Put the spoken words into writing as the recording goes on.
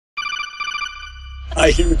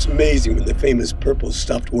I hear it's amazing when the famous purple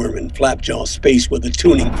stuffed worm in Flapjaw Space with a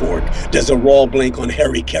tuning fork does a raw blink on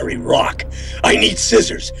Harry Carey Rock. I need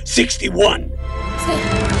scissors. 61.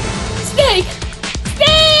 Snake!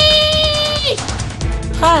 Snake!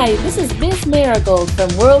 Hi, this is Miss Marigold from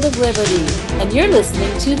World of Liberty, and you're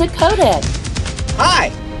listening to the Codec. Hi,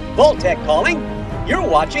 Voltec calling. You're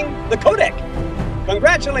watching the Codec.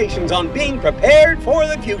 Congratulations on being prepared for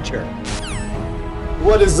the future.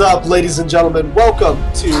 What is up, ladies and gentlemen? Welcome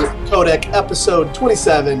to Codec episode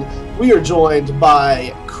 27. We are joined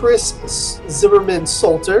by Kris Zimmerman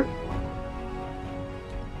Salter.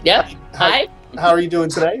 Yep. Hi. How are you doing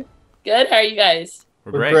today? Good. How are you guys?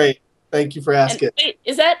 We're great. Thank you for asking. And wait,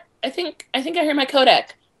 is that? I think I hear my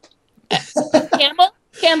Codec.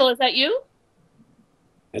 Campbell, is that you?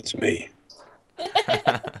 That's me.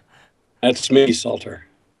 That's me, Salter.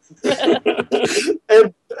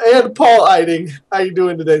 and Paul Eiding. How you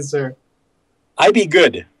doing today, sir? I be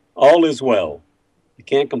good. All is well. You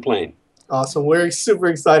can't complain. Awesome. We're super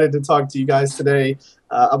excited to talk to you guys today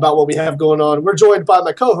about what we have going on. We're joined by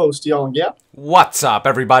my co-host, Young. Yeah? What's up,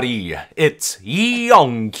 everybody? It's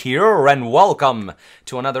Young here, and welcome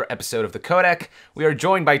to another episode of the Codec. We are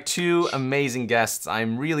joined by two amazing guests.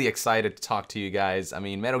 I'm really excited to talk to you guys. I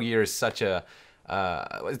mean, Metal Gear is such a...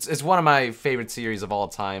 it's one of my favorite series of all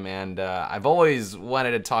time, and I've always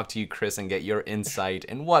wanted to talk to you, Kris, and get your insight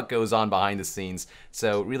and what goes on behind the scenes.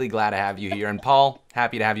 So really glad to have you here. And Paul,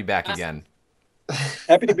 happy to have you back again.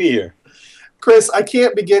 Happy to be here. Kris, I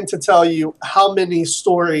can't begin to tell you how many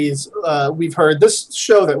stories we've heard. This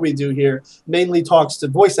show that we do here mainly talks to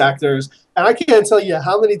voice actors, and I can't tell you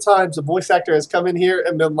how many times a voice actor has come in here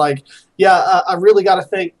and been like, yeah, I really got to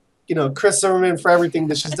thank Kris Zimmerman for everything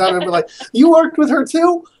that she's done. And we're like, you worked with her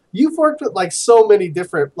too? You've worked with like so many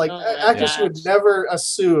different actors you would never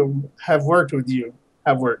assume have worked with you.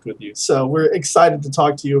 So we're excited to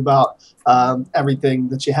talk to you about everything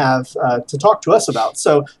that you have to talk to us about.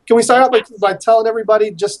 So can we start out by telling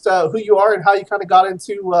everybody just who you are and how you kind of got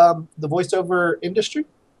into the voiceover industry?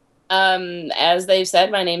 As they've said,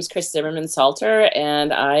 my name's Kris Zimmerman Salter,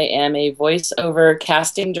 and I am a voiceover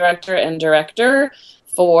casting director and director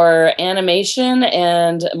for animation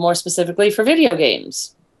and more specifically for video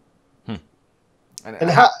games.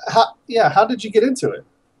 And how did you get into it?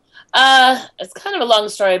 It's kind of a long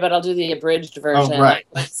story, but I'll do the abridged version. Oh, right.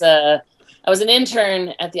 I was an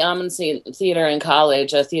intern at the Almond Theater in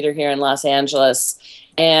college, a theater here in Los Angeles,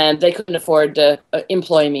 and they couldn't afford to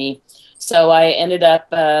employ me. So I ended up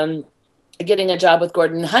getting a job with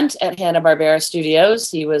Gordon Hunt at Hanna-Barbera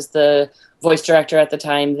Studios. He was the voice director at the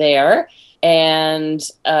time there. And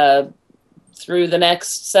through the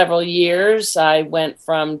next several years, I went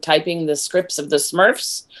from typing the scripts of the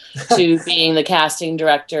Smurfs to being the casting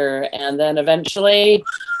director. And then eventually,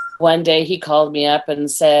 one day he called me up and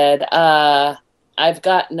said, I've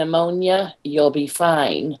got pneumonia, you'll be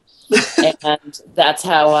fine. And that's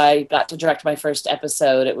how I got to direct my first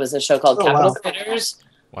episode. It was a show called Capital Critters,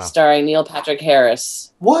 starring Neil Patrick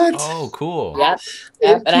Harris. What? Oh, cool. Yep.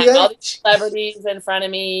 And I had all these celebrities in front of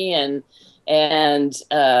me, and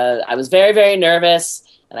I was very, very nervous,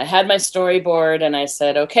 and I had my storyboard, and I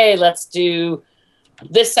said, okay, let's do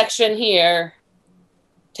this section here,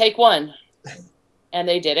 take one. And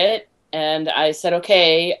they did it, and I said,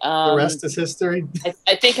 okay. The rest is history.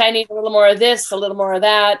 I think I need a little more of this, a little more of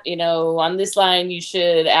that. On this line, you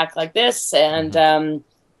should act like this, and then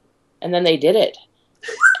they did it.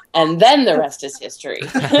 And then the rest is history.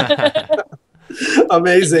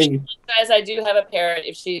 Amazing. Guys, I do have a parrot.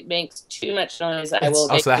 If she makes too much noise, I will.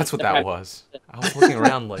 Oh, so that's what that was. I was looking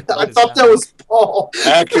around like. I thought that was Paul.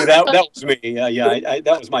 Actually, that was me.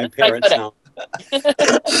 That was my parrot sound.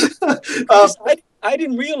 I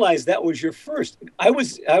didn't realize that was your first. I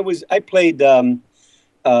played the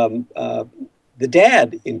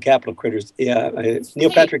dad in Capital Critters.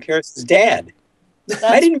 Neil Patrick Harris's dad.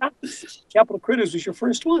 I didn't realize Capital Critters was your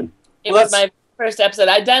first one. It was my first episode.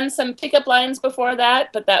 I'd done some pickup lines before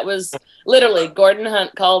that, but that was literally Gordon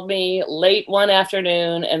Hunt called me late one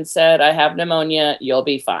afternoon and said, I have pneumonia, you'll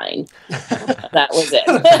be fine. That was it.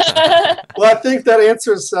 Well, I think that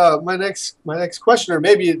answers my next question, or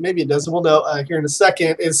maybe it doesn't. We'll know here in a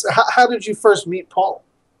second. Is how did you first meet Paul?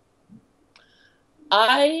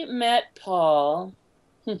 I met Paul.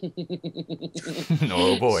 Oh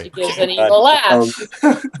boy. She gives an evil laugh.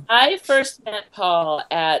 I first met Paul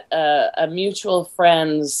at a mutual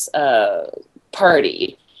friend's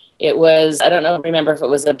party. It was, I don't remember if it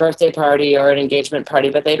was a birthday party or an engagement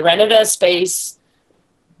party, but they'd rented a space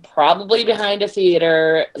probably behind a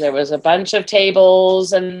theater. There was a bunch of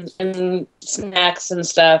tables and snacks and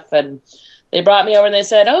stuff, and they brought me over and they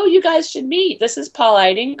said, "Oh, you guys should meet. This is Paul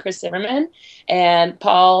Eiding, Kris Zimmerman." And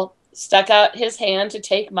Paul stuck out his hand to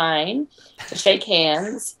take mine, to shake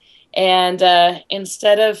hands. And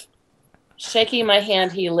instead of shaking my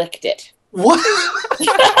hand, he licked it. What?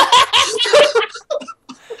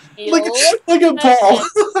 Look at Paul.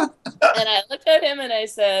 And I looked at him and I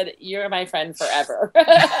said, "You're my friend forever."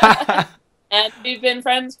 And we've been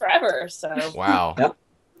friends forever. So Wow. Yep.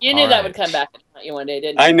 You knew All that right. would come back and haunt you one day,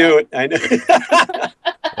 didn't you? I knew it. I know.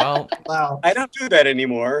 Well, Wow. I don't do that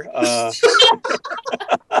anymore.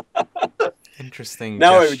 interesting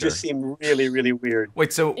Now gesture. it would just seem really, really weird.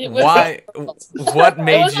 Wait, so It was- why? What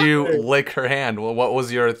made was you weird. lick her hand? Well, what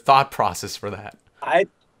was your thought process for that? I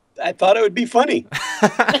thought it would be funny.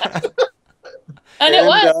 And it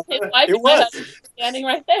was. And, His wife it and my was. husband were standing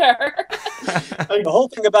right there. The whole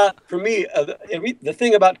thing about, for me, the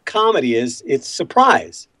thing about comedy is it's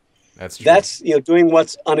surprise. That's true. That's, doing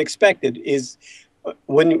what's unexpected is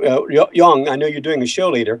when, Young, I know you're doing a show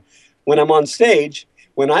later, when I'm on stage,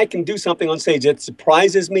 when I can do something on stage that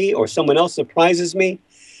surprises me or someone else surprises me,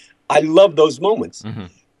 I love those moments. Mhm.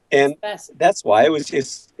 And Best. that's why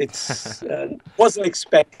it's wasn't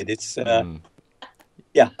expected. It's,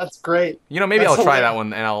 That's great. Maybe That's I'll try hilarious. that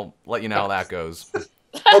one and I'll let you know how that goes.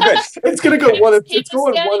 oh, good. It's gonna go one of He it's was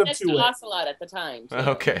going standing one of next two to ways. Ocelot at the time. too.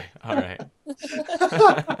 Okay. All right.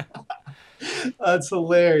 That's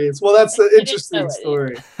hilarious. Well, that's an I didn't know interesting it.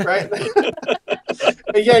 story, right?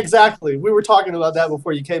 Yeah, exactly. We were talking about that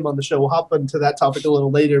before you came on the show. We'll hop into that topic a little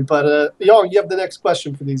later. But Young, you have the next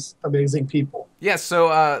question for these amazing people. Yeah,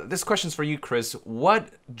 so this question's for you, Kris. What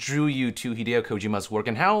drew you to Hideo Kojima's work,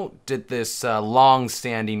 and how did this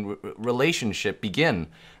long-standing relationship begin?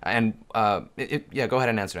 And yeah, go ahead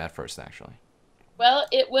and answer that first, actually. Well,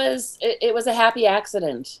 it was a happy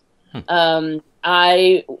accident.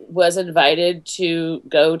 I was invited to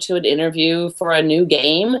go to an interview for a new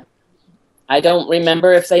game. I don't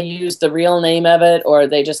remember if they used the real name of it or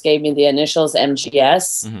they just gave me the initials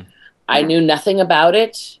MGS. Mhm. I knew nothing about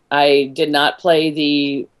it. I did not play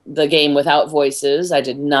the game without voices. I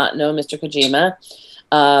did not know Mr. Kojima.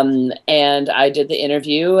 And I did the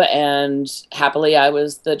interview, and happily I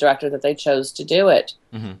was the director that they chose to do it.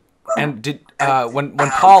 Mm-hmm. And did when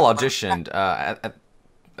Paul auditioned,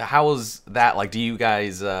 how was that like? Do you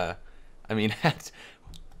guys? I mean,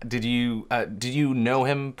 did you know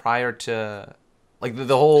him prior to like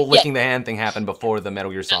the whole licking the hand thing happened before the Metal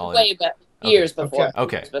Gear Solid? Way back, years before.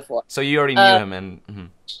 Okay. Years before. So you already knew him, and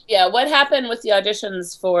Yeah, what happened with the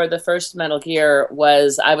auditions for the first Metal Gear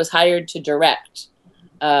was I was hired to direct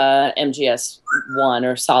MGS1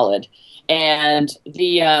 or Solid, and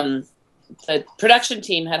the production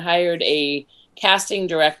team had hired a casting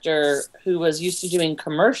director who was used to doing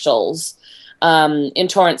commercials in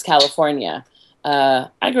Torrance, California.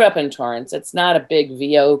 I grew up in Torrance. It's not a big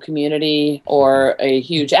VO community or a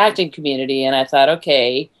huge acting community, and I thought,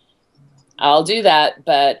 okay, I'll do that,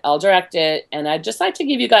 but I'll direct it, and I'd just like to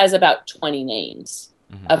give you guys about 20 names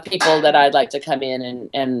of people that I'd like to come in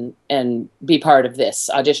and be part of this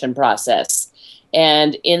audition process.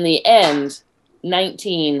 And in the end,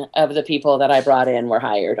 19 of the people that I brought in were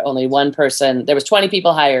hired. Only one person. There was 20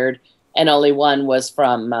 people hired, and only one was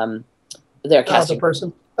from their casting. The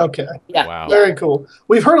person. Okay. Yeah. Wow. Very cool.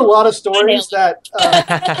 We've heard a lot of stories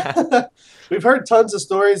that we've heard tons of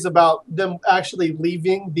stories about them actually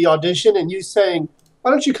leaving the audition and you saying, "Why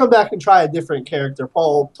don't you come back and try a different character?"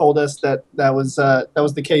 Paul told us that was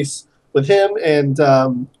the case with him, and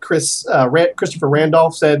Christopher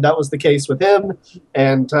Randolph said that was the case with him,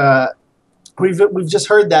 and we've just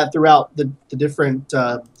heard that throughout the different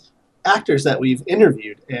actors that we've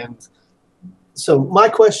interviewed. And so my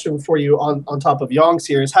question for you on top of Young's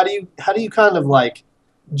here is how do you kind of like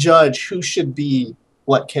judge who should be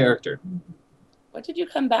what character? What did you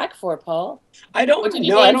come back for, Paul? I don't What did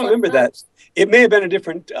you know. I aim don't for remember that. first? It may have been a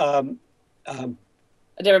different.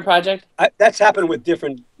 A different project? That's happened with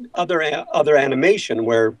different other animation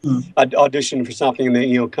where I'd audition for something and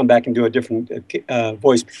then come back and do a different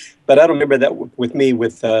voice. But I don't remember that with me.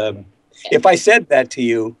 With if I said that to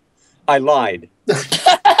you, I lied.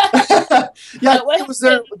 Yeah, But what it was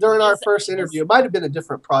there during our is- first interview. It might have been a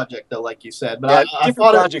different project though, like you said. But Yeah, I different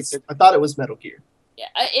thought projects. I thought it was Metal Gear. Yeah,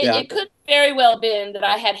 Yeah. it could very well been that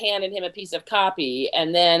I had handed him a piece of copy,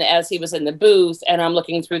 and then as he was in the booth and I'm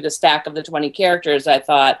looking through the stack of the 20 characters, I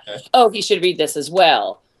thought, oh, he should read this as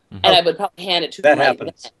well. And I would probably hand it to That him right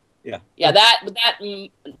happens. then. Yeah. Yeah,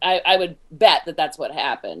 I would bet that that's what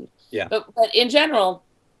happened. Yeah. But in general,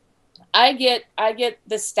 I get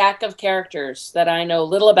the stack of characters that I know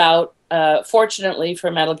little about. Fortunately for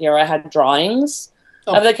Metal Gear, I had drawings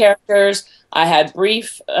of the characters. I had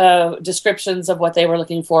brief descriptions of what they were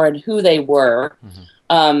looking for and who they were,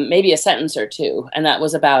 maybe a sentence or two, and that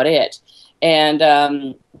was about it.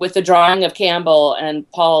 And with the drawing of Campbell and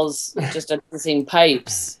Paul's just amazing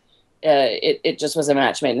pipes, it just was a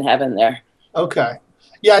match made in heaven there. Okay.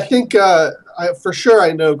 Yeah, I think for sure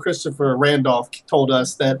I know Christopher Randolph told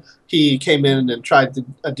us that he came in and tried to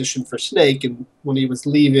audition for Snake, and when he was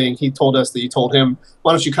leaving, he told us that you told him,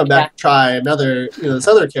 why don't you come back and try another, this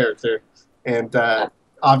other character? And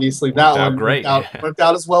obviously that one worked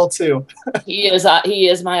out as well, too. He is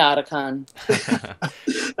my Otacon.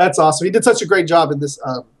 That's awesome. He did such a great job in this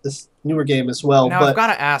newer game as well. Now, I've got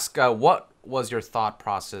to ask, what was your thought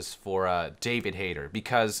process for David Hayter?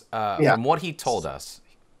 Because from what he told us,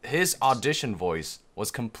 his audition voice was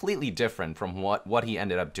completely different from what he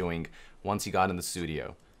ended up doing once he got in the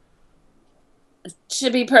studio. To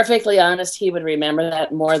be perfectly honest, he would remember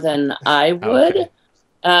that more than I would. Okay.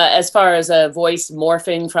 As far as a voice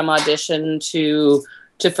morphing from audition to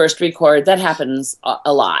first record, that happens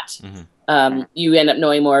a lot. You end up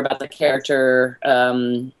knowing more about the character.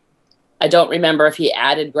 I don't remember if he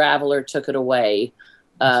added gravel or took it away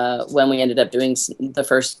when we ended up doing the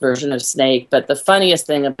first version of Snake. But the funniest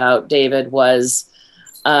thing about David was,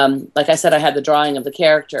 like I said, I had the drawing of the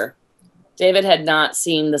character. David had not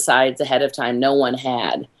seen the sides ahead of time. No one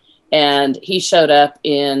had. And he showed up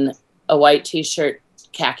in a white T-shirt,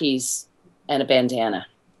 khakis, and a bandana.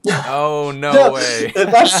 Oh, no way.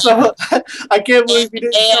 That's so, I can't believe he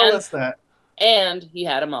didn't tell us that. And he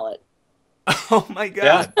had a mullet. Oh, my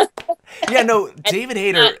God. Yeah, no, David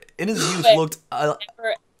Hayter, in his youth, looked...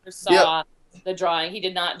 Never saw the drawing. He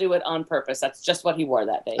did not do it on purpose. That's just what he wore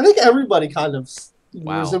that day. I think everybody kind of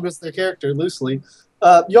resembles their character loosely.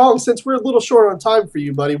 Yang, since we're a little short on time for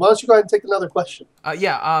you, buddy, why don't you go ahead and take another question?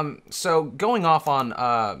 So going off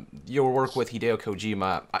on your work with Hideo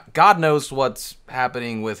Kojima, God knows what's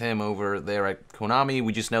happening with him over there at Konami.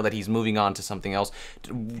 We just know that he's moving on to something else.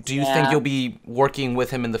 Do you think you'll be working with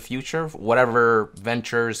him in the future, whatever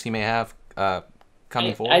ventures he may have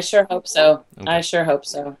coming forward? I sure hope so. Okay. I sure hope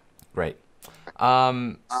so. Great.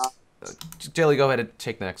 Daly, go ahead and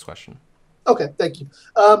take the next question. Okay, thank you.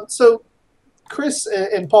 So Kris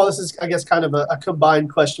and Paul, this is, I guess, kind of a combined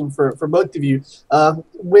question for both of you.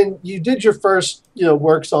 When you did your first,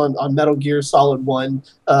 works on Metal Gear Solid 1,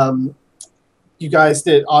 you guys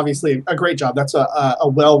did, obviously, a great job. That's a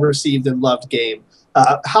well-received and loved game.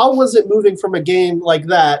 How was it moving from a game like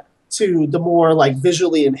that to the more,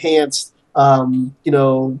 visually enhanced,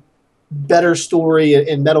 better story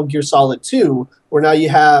in Metal Gear Solid 2, where now you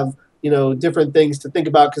have, different things to think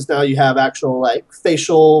about because now you have actual,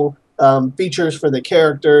 facial features for the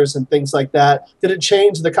characters and things like that. Did it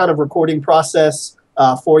change the kind of recording process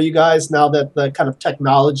for you guys now that the kind of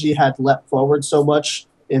technology had leapt forward so much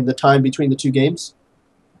in the time between the two games?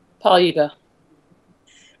 Paul, you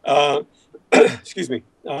go. Excuse me.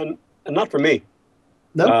 Not for me.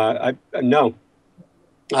 No? No.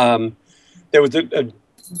 There was a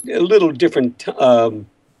little different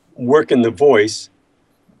work in the voice,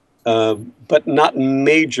 but not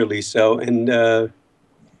majorly so. And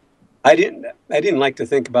I didn't like to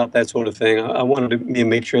think about that sort of thing. I wanted to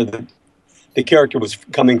make sure that the character was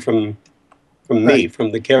coming from me,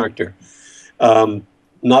 from the character,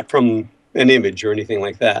 not from an image or anything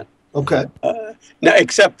like that. Okay. Now,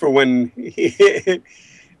 except for when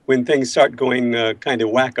when things start going kind of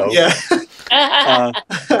wacko. Yeah.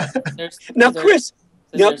 Now, Kris,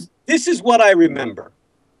 this is what I remember,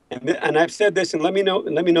 and I've said this, and let me know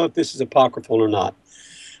if this is apocryphal or not.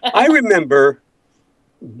 I remember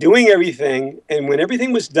doing everything, and when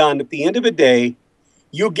everything was done, at the end of the day,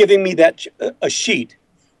 you giving me a sheet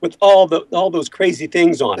with all those crazy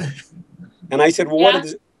things on it, and I said, "Well,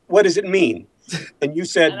 what does it mean?" And you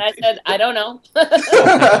said, and I said, "I don't know."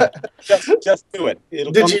 just do it.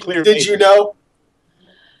 It'll come clear. Did you know?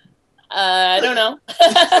 I don't know.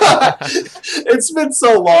 It's been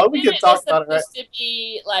so long. We can talk about it. Right? It's supposed to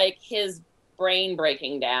be like his brain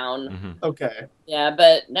breaking down. Mm-hmm. Okay. Yeah,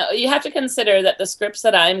 but no, you have to consider that the scripts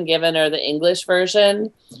that I'm given are the English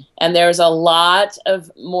version, and there's a lot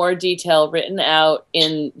of more detail written out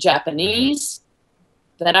in Japanese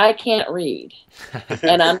that I can't read,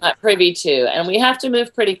 and I'm not privy to, and we have to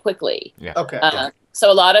move pretty quickly. Yeah. Okay.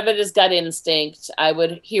 So a lot of it is gut instinct. I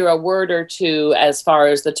would hear a word or two as far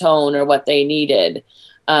as the tone or what they needed.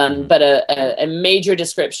 But a major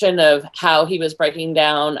description of how he was breaking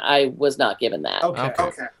down, I was not given that.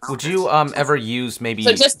 Okay. Would you ever use maybe...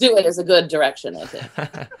 So just do it as a good direction, I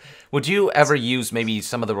think. Would you ever use maybe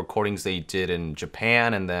some of the recordings they did in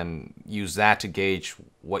Japan and then use that to gauge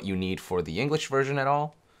what you need for the English version at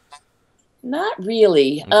all? Not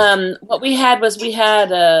really. What we had was we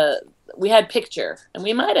had picture, and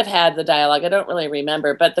we might have had the dialogue. I don't really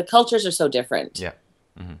remember, but the cultures are so different. Yeah.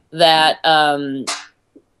 Mm-hmm. That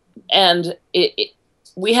and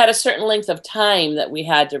we had a certain length of time that we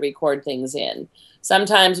had to record things in.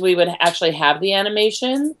 Sometimes we would actually have the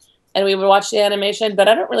animation, and we would watch the animation, but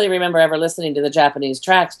I don't really remember ever listening to the Japanese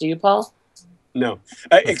tracks. Do you, Paul? No,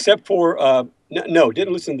 except for no,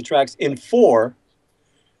 didn't listen to the tracks in 4.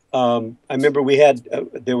 I remember we had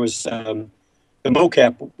there was the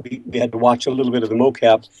mocap. We had to watch a little bit of the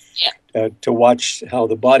mocap to watch how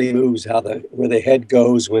the body moves, where the head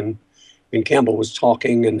goes when Campbell was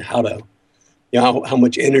talking, and how to, how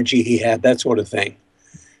much energy he had, that sort of thing.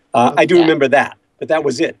 I do remember that, but that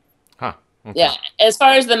was it. Huh. Okay. Yeah. As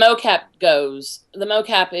far as the mocap goes, the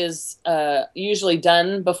mocap is usually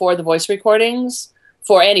done before the voice recordings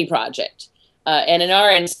for any project. And in our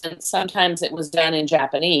instance, sometimes it was done in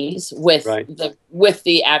Japanese with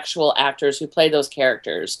the actual actors who play those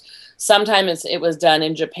characters. Sometimes it was done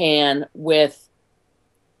in Japan with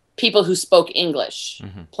people who spoke English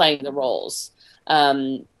playing the roles.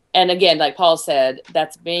 And again, like Paul said,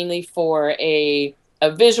 that's mainly for a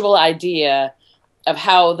visual idea of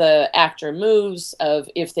how the actor moves, of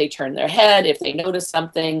if they turn their head, if they notice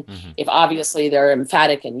something, if obviously they're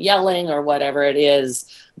emphatic and yelling or whatever it is.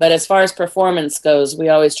 But as far as performance goes, we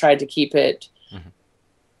always tried to keep it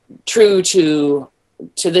true to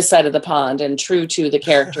this side of the pond and true to the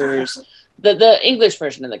characters, the English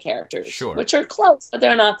version of the characters, which are close, but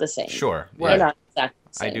they're not the same. Sure. They're not exactly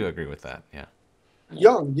the same. I do agree with that, yeah.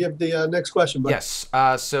 Young, you have the next question, buddy. Yes.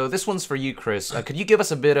 So this one's for you, Kris. Could you give us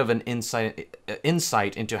a bit of an insight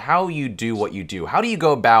into how you do what you do? How do you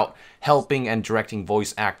go about helping and directing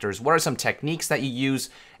voice actors? What are some techniques that you use,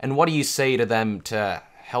 and what do you say to them to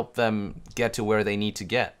help them get to where they need to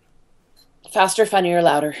get? Faster, funnier,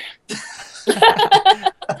 louder.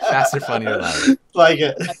 Faster, funnier, louder. Like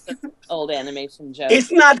it. That's an old animation joke. It's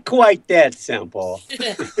not quite that simple.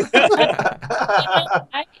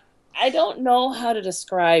 I don't know how to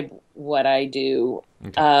describe what I do.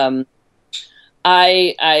 Okay.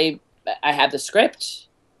 I have the script.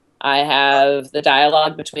 I have the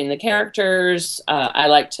dialogue between the characters. I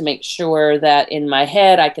like to make sure that in my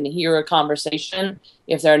head I can hear a conversation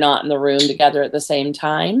if they're not in the room together at the same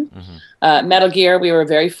time. Metal Gear, we were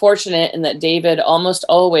very fortunate in that David almost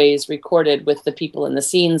always recorded with the people in the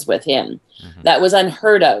scenes with him. That was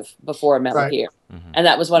unheard of before Metal Gear. And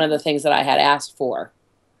that was one of the things that I had asked for.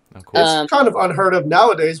 Oh, cool. It's kind of unheard of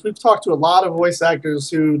nowadays. We've talked to a lot of voice actors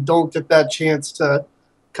who don't get that chance to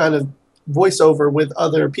kind of voice over with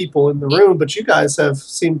other people in the room, but you guys have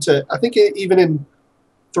seemed to, I think even in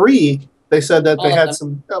 3, they said that they had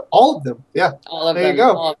some, all of them. Yeah. All of them. There you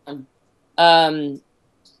go. All of them.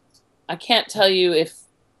 I can't tell you if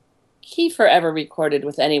Kiefer ever recorded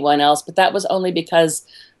with anyone else, but that was only because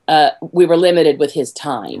we were limited with his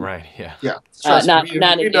time. Right, yeah. Yeah. Not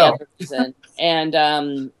any other reason.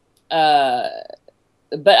 And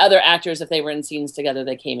but other actors, if they were in scenes together,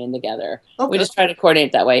 they came in together. Okay. We just try to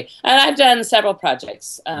coordinate that way. And I've done several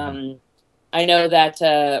projects. I know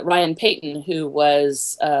that Ryan Payton, who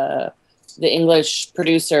was the English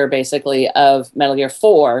producer, basically, of Metal Gear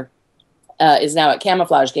 4, is now at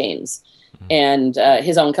Camouflage Games and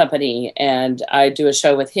his own company. And I do a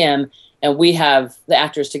show with him, and we have the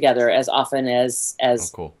actors together as often as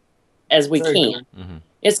we can.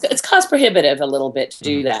 It's cost prohibitive a little bit to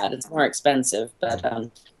do that. It's more expensive, but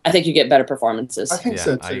I think you get better performances. I think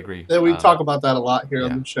so too. I agree. We talk about that a lot here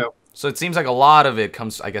on the show. So it seems like a lot of it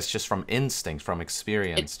comes, I guess, just from instinct, from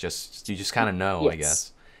experience. You just kind of know, I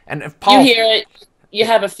guess. And if Paul, you hear it, you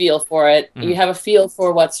have a feel for it. You have a feel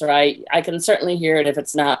for what's right. I can certainly hear it if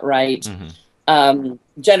it's not right.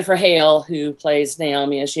 Jennifer Hale, who plays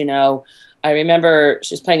Naomi, as you know, I remember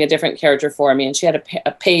she's playing a different character for me, and she had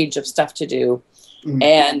a page of stuff to do.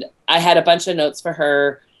 And I had a bunch of notes for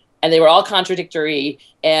her, and they were all contradictory.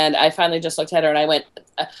 And I finally just looked at her and I went,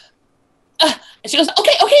 and she goes,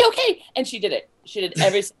 okay. And she did it. She did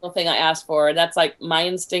every single thing I asked for. And that's like my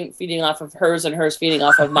instinct feeding off of hers and hers feeding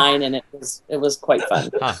off of mine. And it was quite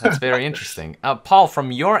fun. That's very interesting. Paul,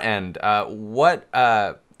 from your end, what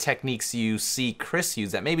techniques you see Kris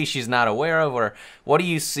use that maybe she's not aware of, or what do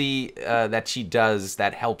you see that she does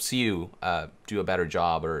that helps you do a better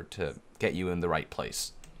job or to get you in the right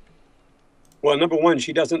place? Well, number one,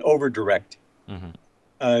 she doesn't over-direct.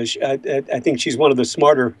 I think she's one of the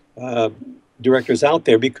smarter directors out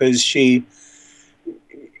there, because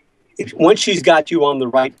once she's got you on the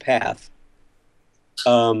right path,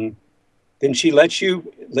 then she lets you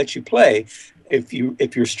play. If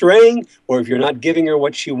you're straying, or if you're not giving her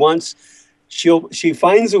what she wants, she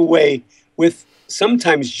finds a way with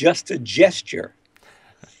sometimes just a gesture.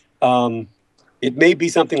 It may be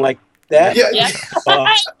something like that. Yeah.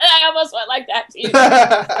 I almost went like that too.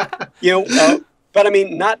 But I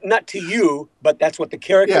mean, not to you, but that's what the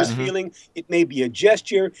character is feeling. It may be a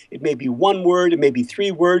gesture, it may be one word, it may be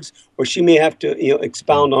 3 words, or she may have to,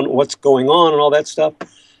 expound on what's going on and all that stuff.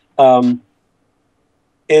 And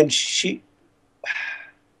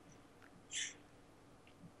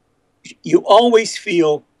you always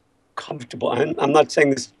feel comfortable. I'm not saying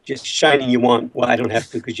this just shining you on. Well, I don't have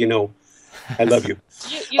to because I love you.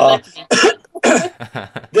 You left me.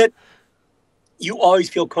 That you always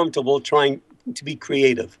feel comfortable trying to be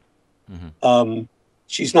creative.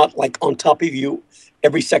 She's not like on top of you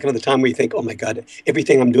every second of the time where you think, oh my God,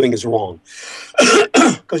 everything I'm doing is wrong.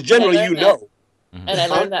 Because generally And I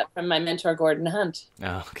learned that from my mentor, Gordon Hunt.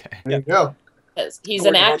 Oh, okay. There you go. He's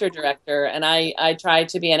an actor-director, and I try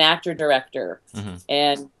to be an actor-director.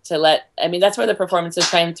 And that's where the performances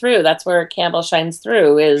shine through. That's where Campbell shines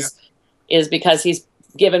through, is because he's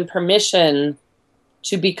given permission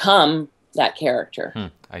to become that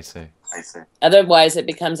character. I see. Otherwise, it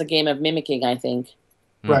becomes a game of mimicking, I think.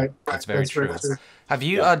 Right. That's very true. Have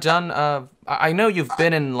you done, I know you've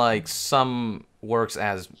been in like some works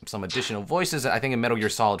as some additional voices. I think in Metal Gear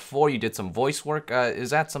Solid 4 you did some voice work. Is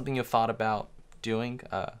that something you've thought about doing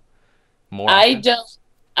more often?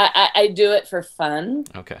 I do it for fun.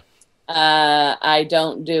 Okay. I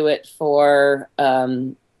don't do it for,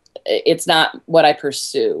 it's not what I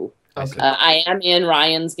pursue. I am in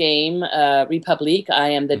Ryan's game, Republique. I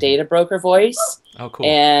am the data broker voice. Oh, cool.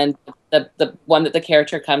 And the one that the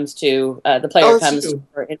character comes to, the player comes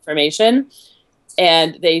for information.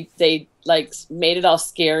 And they like made it all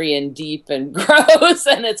scary and deep and gross,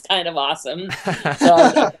 and it's kind of awesome.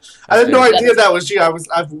 So I had no idea that was you.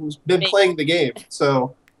 I've been playing the game,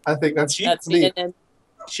 so I think that's me.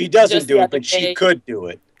 She doesn't do it, but she could do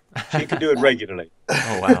it. She could do it regularly.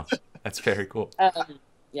 Oh wow, that's very cool.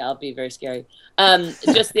 Yeah, I'll be very scary.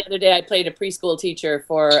 Just the other day, I played a preschool teacher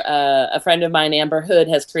for a friend of mine, Amber Hood,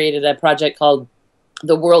 has created a project called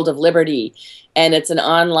The World of Liberty, and it's an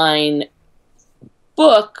online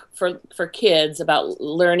book for kids about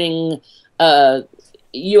learning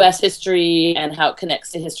U.S. history and how it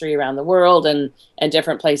connects to history around the world and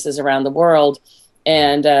different places around the world.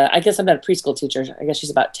 And I guess I'm not a preschool teacher. I guess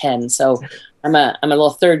she's about 10, so I'm a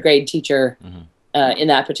little 3rd grade teacher. In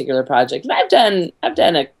that particular project, and I've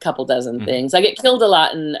done a couple dozen things. I get killed a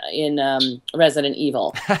lot in Resident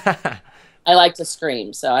Evil. I like to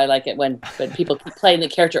scream, so I like it when people keep playing the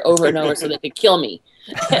character over and over so they could kill me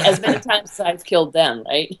as many times as I've killed them.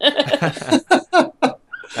 Right?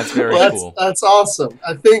 That's very cool. That's awesome.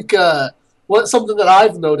 I think something that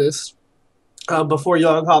I've noticed before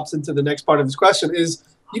Young hops into the next part of his question is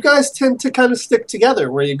you guys tend to kind of stick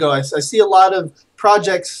together where you go. I see a lot of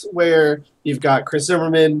projects where you've got Kris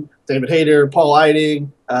Zimmerman, David Hayter, Paul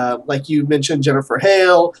Eiding, like you mentioned, Jennifer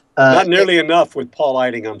Hale. Not nearly enough with Paul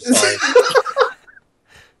Eiding, I'm sorry.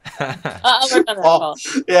 I'll work on that, Paul.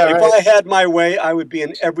 Yeah, if I had my way, I would be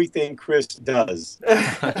in everything Kris does.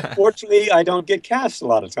 Fortunately, I don't get cast a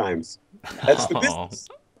lot of times. That's the business.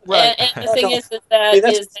 Right. And the thing is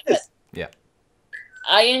that yeah.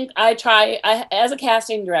 I try, as a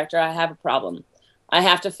casting director, I have a problem. I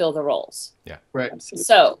have to fill the roles. Yeah. Right. Absolutely.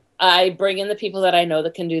 So I bring in the people that I know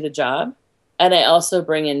that can do the job, and I also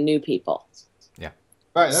bring in new people. Yeah.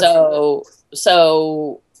 Right.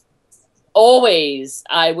 So always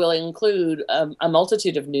I will include a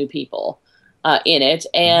multitude of new people in it,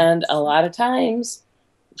 and a lot of times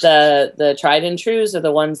the tried and trues are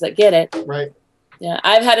the ones that get it. Right. Yeah,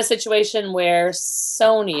 I've had a situation where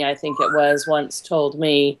Sony, I think it was, once told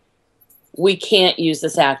me, we can't use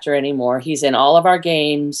this actor anymore. He's in all of our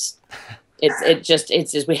games. It's just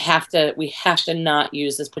we have to not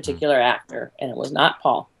use this particular actor, and it was not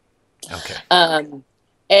Paul. Okay.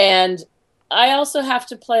 And I also have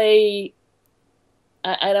to play.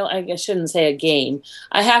 I shouldn't say a game.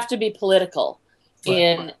 I have to be political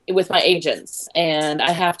with my agents, and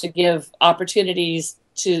I have to give opportunities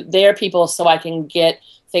to their people so I can get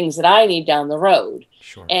things that I need down the road.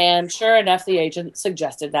 Sure. And sure enough, the agent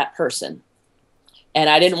suggested that person. And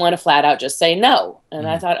I didn't want to flat out just say no. And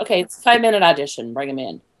I thought, okay, it's a 5-minute audition, bring him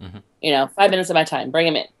in. 5 minutes of my time, bring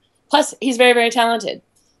him in. Plus, he's very, very talented.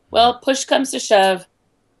 Well, push comes to shove,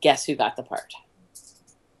 guess who got the part?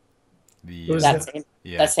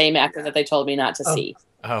 That same actor that they told me not to see.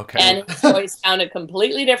 Okay. And his voice sounded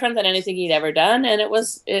completely different than anything he'd ever done, and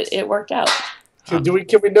it worked out. Can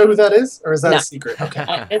we know who that is, or is that a secret? Okay.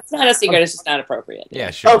 It's not a secret. It's just not appropriate. Yeah,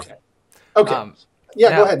 sure. Okay. Yeah,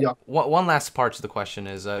 now, go ahead, y'all. One last part to the question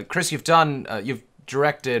is, Kris, you've done, you've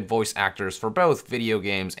directed voice actors for both video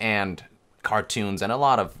games and cartoons and a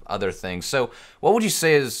lot of other things. So what would you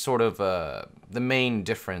say is sort of the main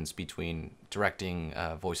difference between directing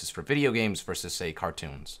voices for video games versus, say,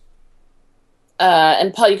 cartoons?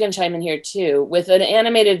 And Paul, you can chime in here too. With an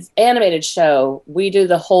animated show, we do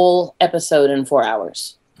the whole episode in 4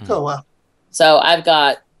 hours. Oh, wow. So I've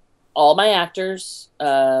got all my actors.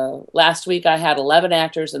 Last week I had 11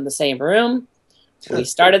 actors in the same room. We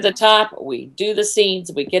start at the top. We do the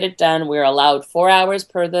scenes. We get it done. We're allowed 4 hours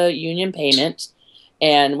per the union payment.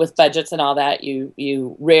 And with budgets and all that,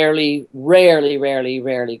 you rarely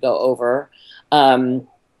go over. And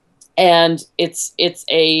it's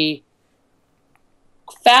a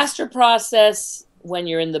faster process when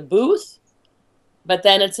you're in the booth, but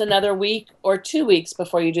then it's another week or 2 weeks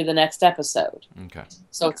before you do the next episode. Okay.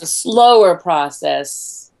 So it's a slower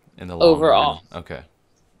process In the long overall. run. Okay.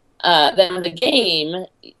 Then the game,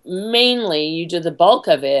 mainly you do the bulk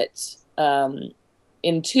of it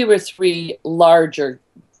in 2 or 3 larger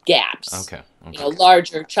gaps. Okay. You know,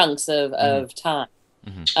 larger chunks of time.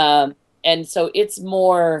 Mm-hmm. And so it's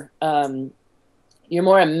more, you're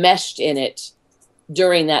more enmeshed in it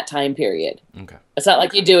during that time period. Okay. It's not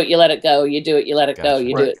like you do it, you let it go. You do it, you let it go. Gotcha.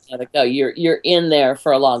 You do it, let it go. You're in there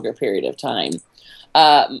for a longer period of time.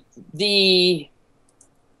 The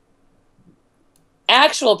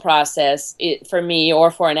actual process, for me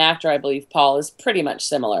or for an actor, I believe, Paul, is pretty much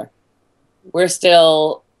similar. We're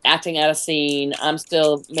still acting out a scene. I'm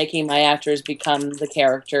still making my actors become the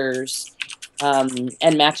characters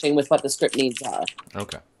and matching with what the script needs are.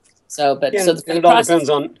 Okay. So, but Yeah, so and it all depends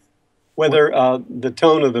on whether the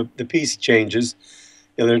tone of the piece changes.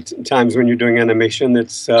 You know, there are times when you're doing animation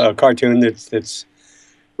that's a cartoon that's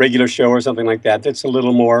regular show or something like that. That's a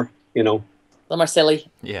little more, you know. A little more silly.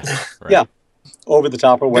 Yeah. Right. Yeah. Over the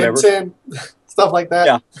top or whatever. Benton, stuff like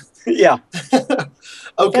that. Yeah.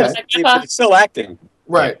 Okay. But it's still acting.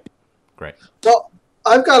 Right. Great. Well,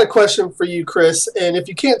 I've got a question for you, Kris, and if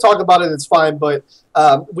you can't talk about it, it's fine, but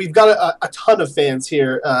we've got a ton of fans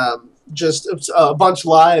here, just a bunch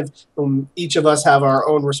live. Each of us have our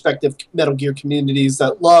own respective Metal Gear communities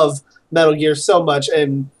that love Metal Gear so much,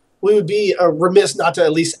 and we would be remiss not to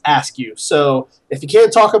at least ask you. So if you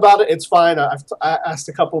can't talk about it, it's fine. I asked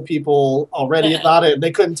a couple people already about it, and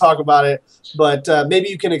they couldn't talk about it. But maybe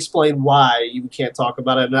you can explain why you can't talk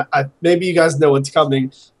about it. And maybe you guys know what's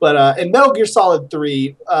coming. But in Metal Gear Solid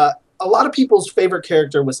 3, a lot of people's favorite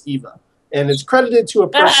character was Eva. And it's credited to a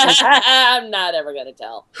person. I'm not ever going to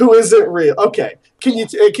tell. Who isn't real. Okay. Can you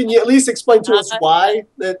at least explain to us why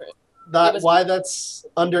why that's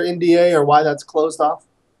under NDA or why that's closed off?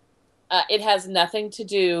 It has nothing to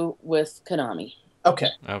do with Konami. Okay.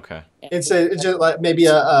 Okay. It's just like maybe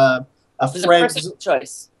a friend. Personal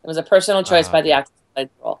choice. It was a personal choice by the actor who played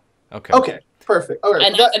the role. Okay. Okay. Perfect. All right.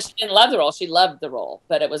 And not that she didn't love the role. She loved the role,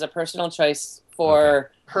 but it was a personal choice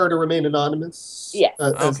for her to remain anonymous. Yes.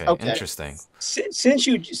 Okay. Interesting. Since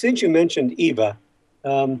you mentioned Eva,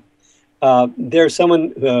 there's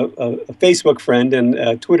someone, a Facebook friend and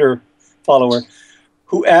a Twitter follower,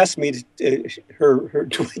 who asked me her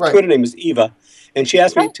Twitter name is Eva, and she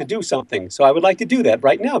asked me to do something. So I would like to do that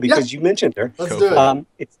right now because you mentioned her. Let's do it.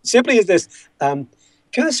 It simply is this.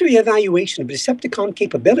 Cursory evaluation of Decepticon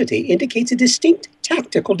capability indicates a distinct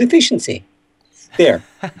tactical deficiency. There.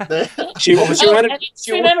 She wanted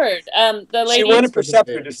the lady. She wanted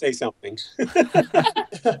Perceptor to say something.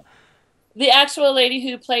 The actual lady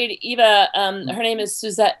who played Eva, her name is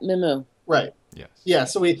Suzette Mimou. Right. Yes. Yeah.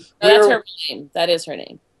 So that's her name. That is her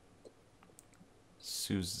name.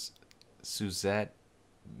 Suzette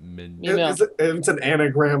Mimou. It's an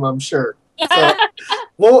anagram, I'm sure. So,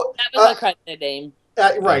 well, that was a credited name.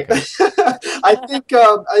 Right. Okay.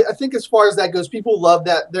 I think as far as that goes, people love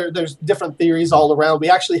that. There's different theories all around. We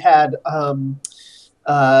actually had wow,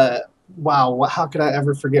 how could I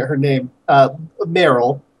ever forget her name?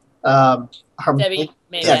 Meryl. Debbie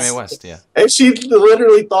May West, yeah. And she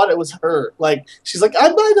literally thought it was her. Like, she's like, I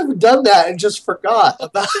might have done that and just forgot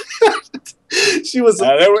about it. She was.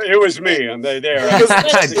 It was me. I'm there.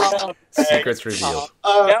 Secrets revealed.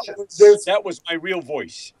 That was my real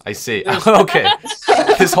voice. I see. Okay.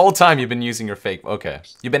 This whole time you've been using your fake. Okay.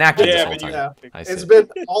 You've been acting this whole time. Yeah. I see. It's been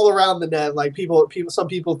all around the net. Like some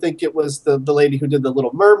people think it was the lady who did the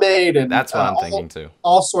Little Mermaid, and that's what I'm thinking too.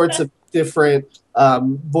 All sorts of different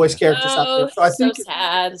voice characters out there. So I think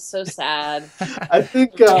so sad. I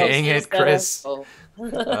think. Dang it, Kris. Do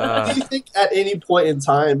you think at any point in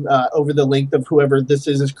time over the length of whoever this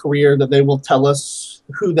is his career that they will tell us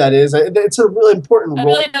who that is? It's a really important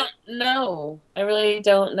role. I really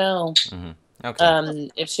don't know. Mm-hmm. Okay.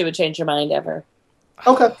 If she would change her mind ever.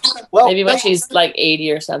 Okay. Well, Maybe when she's like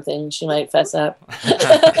 80 or something, she might fess up.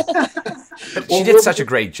 But she did such a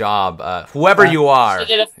great job. Whoever you are. She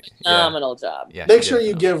did a phenomenal job. Yeah, make sure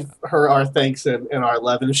you give her our thanks and our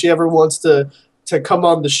love. And if she ever wants to come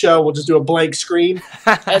on the show, we'll just do a blank screen.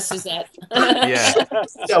 As Suzette. Yeah.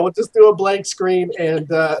 Yeah, we'll just do a blank screen and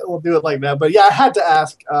we'll do it like that. But yeah, I had to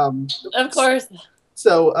ask. Of course.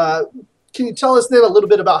 So can you tell us then a little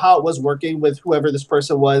bit about how it was working with whoever this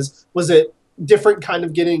person was? Was it different kind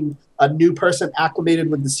of getting a new person acclimated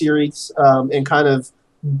with the series and kind of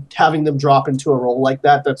having them drop into a role like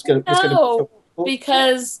that? No,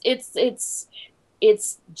 because it's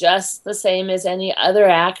just the same as any other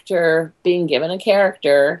actor being given a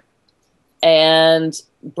character and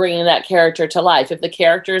bringing that character to life. If the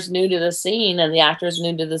character is new to the scene and the actor is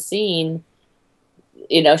new to the scene,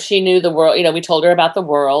 you know, she knew the world. You know, we told her about the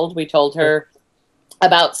world. We told her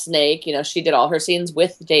about Snake. You know, she did all her scenes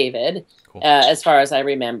with David, cool. As far as I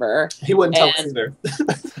remember. He wouldn't tell us either.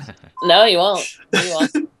 No, he won't. He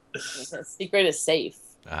won't. The secret is safe.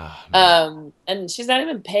 Oh, and she's not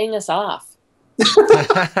even paying us off.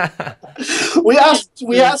 we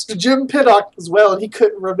asked Jim Piddock as well, and he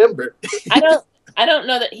couldn't remember. I don't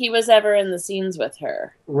know that he was ever in the scenes with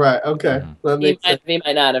her. Right. Okay. He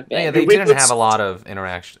might not have been. Yeah, they didn't have a lot of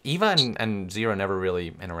interaction. Eva and Zero never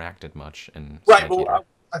really interacted much. Right. Well,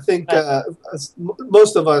 I think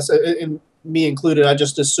most of us, and me included, I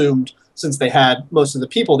just assumed since they had most of the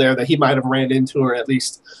people there that he might have ran into her at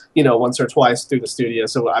least, you know, once or twice through the studio.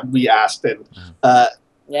 So we asked, and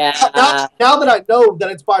yeah. Now that I know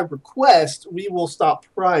that it's by request, we will stop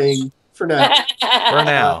prying for now. For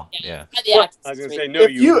now, yeah. I was going to say, no,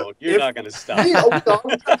 you won't. You're not going to stop.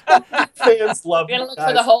 Fans love They're going to look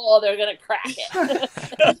for the hole. They're going to crack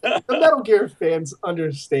it. The Metal Gear fans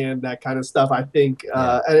understand that kind of stuff, I think.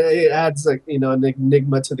 And it adds, like, you know, an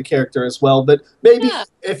enigma to the character as well. But maybe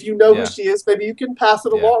if you know who she is, maybe you can pass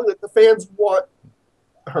it along that the fans want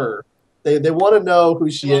her. They want to know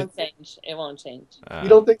who she is. It won't change. You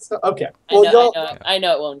don't think so? Okay. I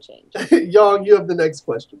know it won't change. Young, you have the next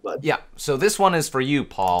question, bud. Yeah, so this one is for you,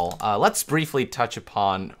 Paul. Let's briefly touch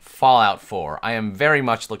upon Fallout 4. I am very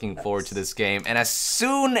much looking forward to this game, and as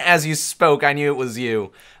soon as you spoke, I knew it was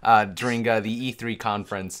you during the E3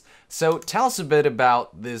 conference. So tell us a bit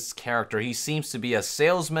about this character. He seems to be a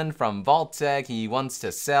salesman from Vault-Tec. He wants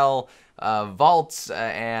to sell vaults,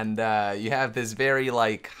 and you have this very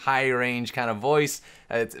like high range kind of voice.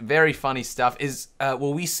 It's very funny stuff.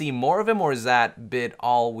 Will we see more of him, or is that bit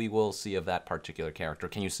all we will see of that particular character?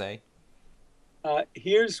 Can you say?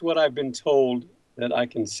 Here's what I've been told that I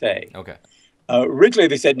can say. Okay. Originally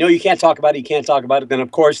they said, no, you can't talk about it, you can't talk about it. Then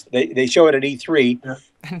of course they show it at E3.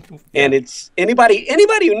 And it's anybody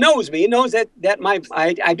who knows me knows that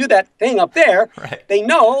I do that thing up there. Right. They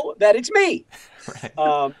know that it's me.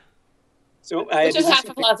 Right. Which is half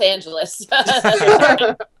of Los Angeles.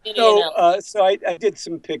 So I did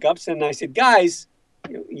some pickups, and I said, guys,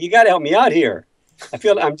 you got to help me out here. I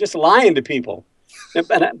feel I'm just lying to people.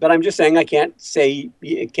 But I'm just saying I can't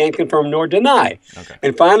confirm nor deny. Okay.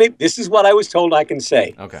 And finally, this is what I was told I can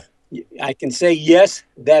say. Okay. I can say, yes,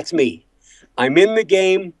 that's me. I'm in the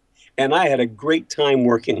game, and I had a great time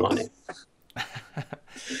working on it.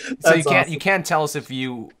 So you can't tell us if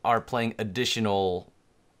you are playing additional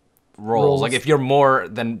roles, like if you're more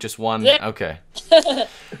than just one. Yeah. Okay.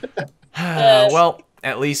 Well,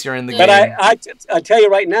 at least you're in the game. But I tell you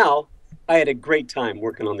right now, I had a great time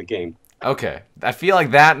working on the game. Okay, I feel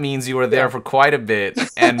like that means you were there for quite a bit,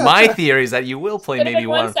 and my theory is that you will play maybe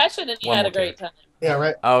one session and you had a great time. Yeah,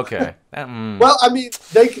 right. Okay. Well, I mean,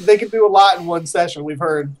 they can do a lot in one session. We've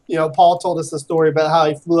heard, you know, Paul told us the story about how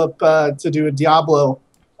he flew up to do a Diablo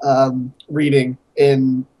reading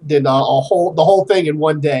and did the whole thing in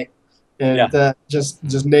one day, and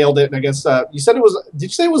just nailed it. And I guess you said it was. Did you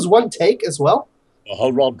say it was one take as well? A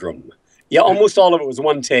whole drum. Yeah, almost all of it was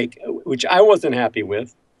one take, which I wasn't happy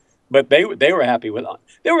with. But they were happy with it.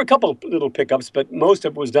 There were a couple of little pickups, but most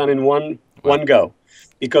of it was done in one go,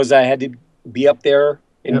 because I had to be up there,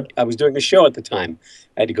 and I was doing a show at the time.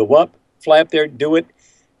 I had to go up, fly up there, do it,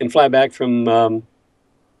 and fly back from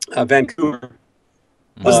Vancouver.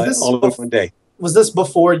 Was this all in one day? Was this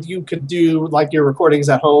before you could do like your recordings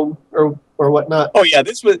at home or whatnot? Oh yeah,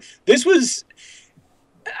 this was.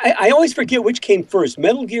 I always forget which came first,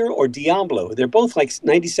 Metal Gear or Diablo. They're both like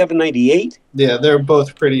 97, 98. Yeah, they're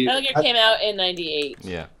both pretty. Metal Gear came out in 98.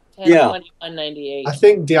 Yeah. 21, 98. I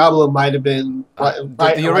think Diablo might have been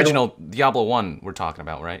the original Diablo 1 we're talking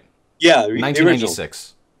about, right? Yeah,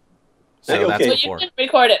 1996. So that's Well, before. you didn't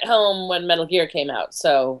record at home when Metal Gear came out,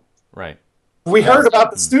 so. Right. We heard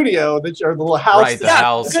about the studio or the little house. Right, the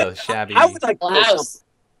house, shabby. I would like to know something.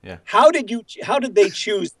 Yeah. How did they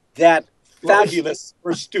choose that fabulous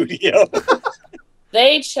first studio?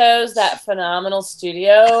 They chose that phenomenal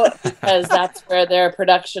studio because that's where their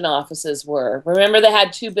production offices were. Remember, they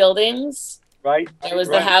had 2 buildings? Right. There was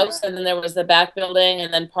the house, and then there was the back building,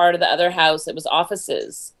 and then part of the other house, it was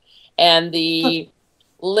offices. And the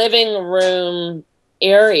living room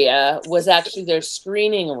area was actually their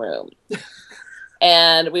screening room.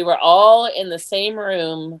 And we were all in the same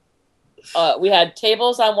room. We had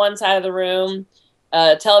tables on one side of the room,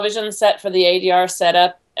 a television set for the ADR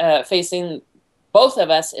setup facing both of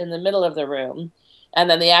us in the middle of the room, and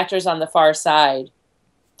then the actors on the far side.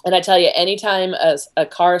 And I tell you, anytime a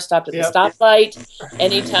car stopped at the stoplight,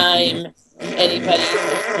 anytime anybody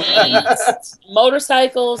sneezed,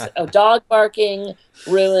 motorcycles, dog barking,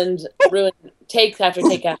 ruined take after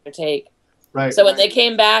take after take. Right. So when they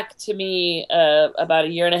came back to me about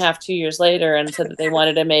 1.5 years, 2 years later, and said that they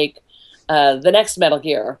wanted to make the next Metal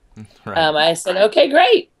Gear, I said, okay,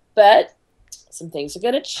 great, but some things are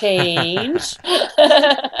going to change.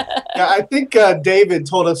 I think David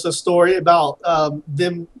told us a story about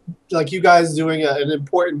them, like you guys doing an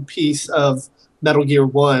important piece of Metal Gear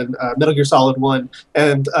Solid 1,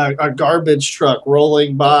 and a garbage truck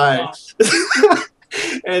rolling by.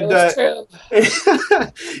 And true.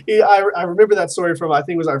 I remember that story from, I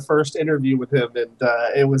think it was our first interview with him, and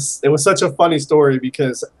it was such a funny story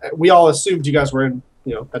because we all assumed you guys were in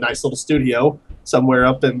a nice little studio somewhere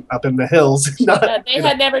up in the hills. They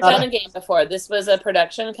had never done a game before. This was a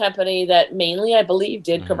production company that mainly, I believe,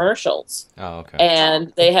 did commercials. Oh, okay.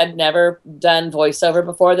 And they had never done voiceover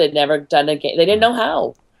before. They'd never done a game. They didn't know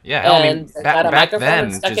how. Yeah, I mean, back then,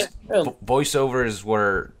 just voiceovers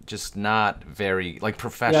were just not very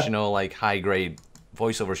professional, high grade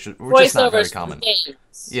voiceovers were just not very common.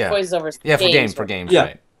 Voiceovers for games,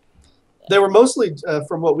 right. They were mostly,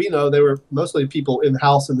 from what we know, they were mostly people in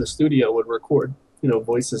house in the studio would record,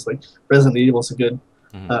 voices. Like Resident Evil's a good.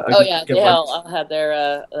 They all had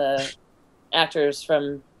their actors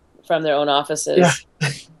from their own offices. Yeah.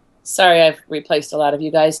 Sorry, I've replaced a lot of you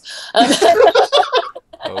guys.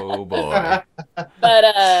 Oh boy!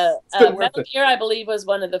 But Metal Gear, I believe, was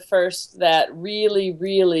one of the first that really,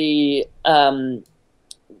 really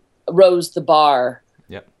rose the bar.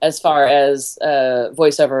 Yep. As far as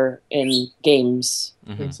voiceover in games,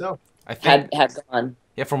 I think so. Had gone.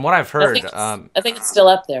 Yeah, from what I've heard, I think it's still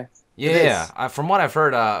up there. Yeah, from what I've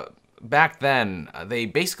heard, back then they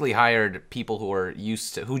basically hired people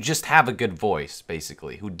who just have a good voice,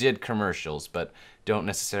 basically, who did commercials, but don't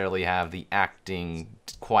necessarily have the acting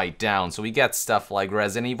quite down. So we get stuff like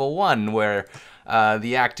Resident Evil 1, where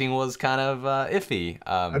the acting was kind of iffy.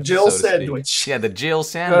 A Jill sandwich. Yeah, the Jill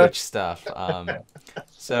sandwich stuff.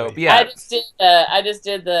 So yeah, I just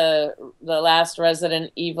did the last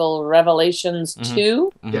Resident Evil Revelations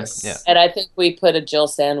 2. Yes. Yeah. And I think we put a Jill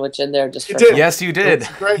sandwich in there just. Yes, you did.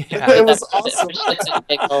 Great. Yeah. It was awesome.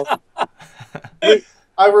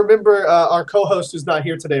 I remember our co-host who's not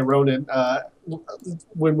here today, Ronin.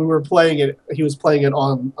 When we were playing it, he was playing it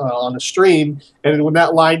on a stream, and when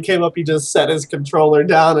that line came up, he just set his controller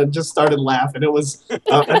down and just started laughing. It was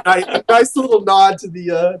a nice little nod to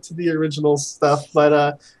the original stuff. But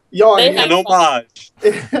an homage.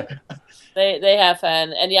 They have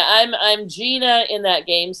fun, and yeah, I'm Gina in that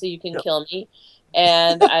game, so you can kill me,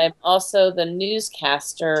 and I'm also the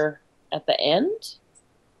newscaster at the end.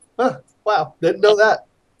 Huh, wow, didn't know that.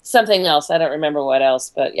 Something else. I don't remember what else,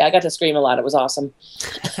 but yeah, I got to scream a lot. It was awesome.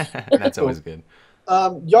 That's always good.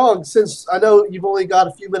 Yang, since I know you've only got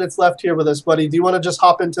a few minutes left here with us, buddy, do you want to just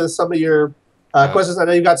hop into some of your questions? I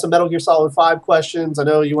know you got some Metal Gear Solid 5 questions. I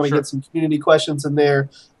know you want to get some community questions in there.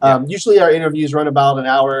 Usually our interviews run about an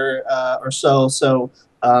hour or so, so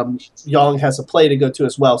Yang has a play to go to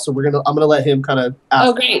as well. So I'm gonna let him kind of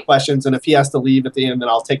ask questions, and if he has to leave at the end, then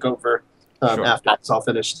I'll take over after it's all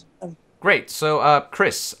finished. Great. So,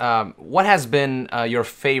 Kris, what has been your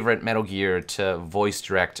favorite Metal Gear to voice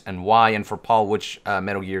direct, and why? And for Paul, which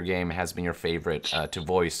Metal Gear game has been your favorite to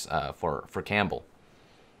voice for Campbell?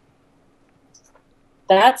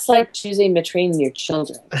 That's like choosing between your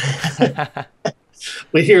children.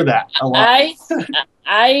 We hear that a lot.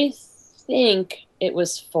 I think it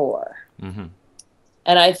was 4. Mm-hmm.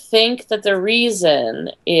 And I think that the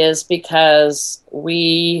reason is because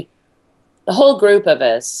the whole group of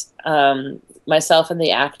us, myself and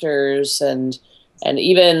the actors and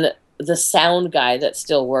even the sound guy that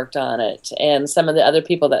still worked on it, and some of the other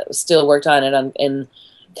people that still worked on it in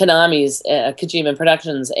Konami's Kojima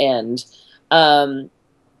Productions end,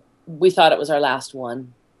 we thought it was our last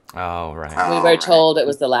one. Oh, right. We were told it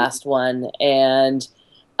was the last one. And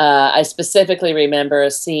I specifically remember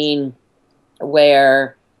a scene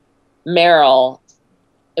where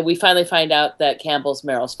we finally find out that Campbell's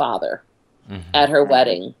Meryl's father at her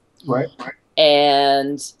wedding. Right.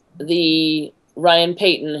 And the Ryan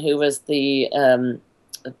Payton, who was the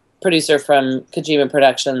producer from Kojima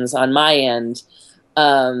Productions on my end,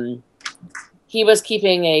 he was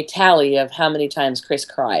keeping a tally of how many times Kris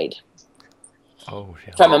cried. Oh,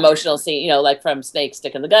 yeah. From emotional scene, like from Snake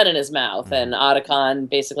sticking the gun in his mouth and Otacon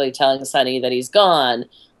basically telling Sonny that he's gone.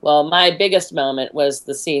 Well, my biggest moment was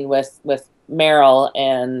the scene with Meryl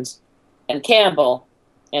and Campbell,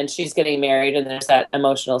 and she's getting married, and there's that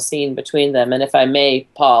emotional scene between them. And if I may,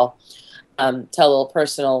 Paul, tell a little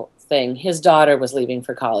personal thing. His daughter was leaving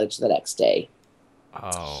for college the next day.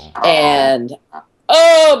 Oh. And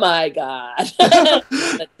oh my God,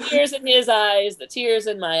 the tears in his eyes, the tears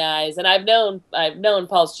in my eyes. And I've known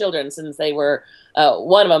Paul's children since they were,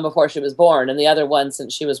 one of them before she was born, and the other one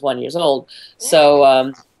since she was 1 year old.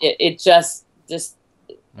 So it just,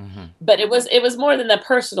 but it was more than a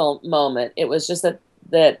personal moment. It was just that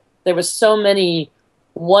there was so many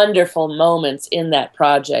wonderful moments in that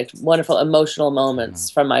project, wonderful emotional moments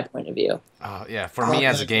from my point of view. Yeah, for me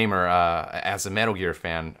as a gamer, as a Metal Gear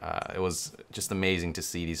fan, it was just amazing to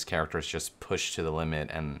see these characters just pushed to the limit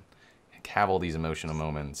and have all these emotional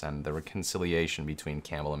moments, and the reconciliation between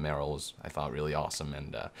Campbell and Meryl was, I thought, really awesome.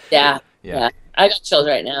 And yeah, I got chills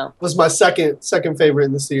right now. It was my second favorite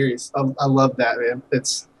in the series. I love that, man.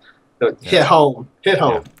 It's hit home.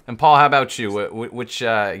 Yeah. And Paul, how about you? Which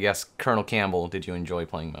I guess Colonel Campbell did you enjoy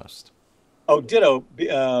playing most? Oh, ditto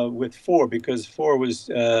with 4, because 4 was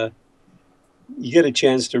you get a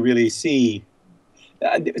chance to really see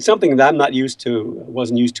something that I'm not used to,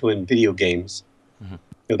 wasn't used to in video games.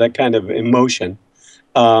 That kind of emotion.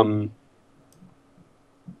 Look,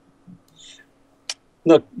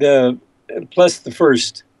 plus the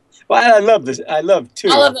first. Well, I love this. I love 2.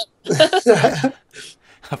 I love it.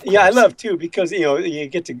 Yeah, I love 2 because you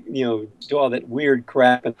get to do all that weird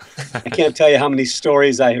crap, and I can't tell you how many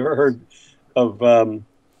stories I heard of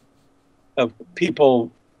people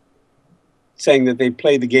saying that they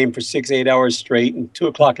played the game for 6-8 hours straight, and 2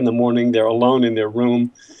 o'clock in the morning they're alone in their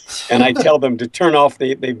room, and I tell them to turn off.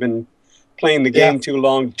 They've been playing the game too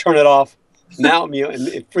long. Turn it off now. And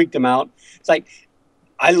it freaked them out. It's like,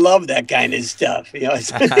 I love that kind of stuff.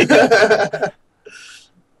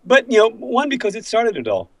 But one, because it started it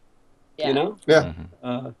all. Yeah.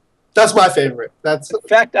 That's my favorite. That's in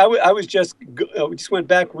fact, I just went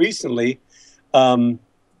back recently.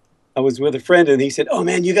 I was with a friend, and he said, "Oh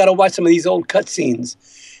man, you got to watch some of these old cutscenes."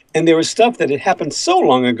 And there was stuff that had happened so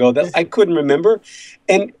long ago that I couldn't remember.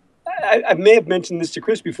 And I may have mentioned this to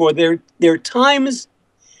Kris before. There are times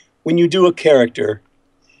when you do a character,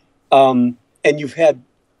 and you've had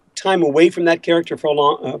time away from that character for a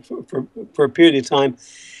long for a period of time,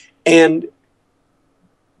 and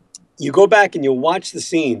you go back and you watch the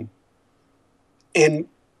scene, and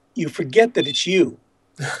you forget that it's you.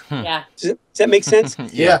 Yeah. Does that make sense?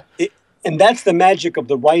 Yeah. And that's the magic of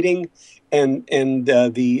the writing and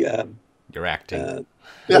the your acting.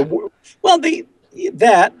 But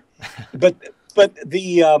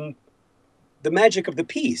the magic of the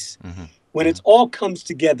piece when it all comes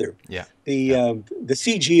together. Yeah. The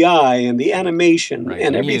CGI and the animation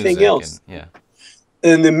and the everything else.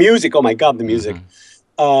 And the music. Oh my God, the music.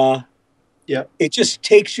 It just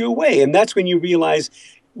takes you away, and that's when you realize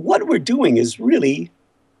what we're doing is really.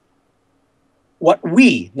 What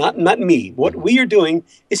we, not me, what we are doing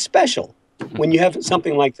is special when you have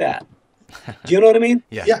something like that. Do you know what I mean?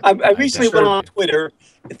 Yeah. I recently went on Twitter,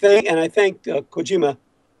 and I thanked Kojima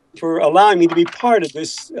for allowing me to be part of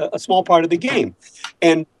this, a small part of the game.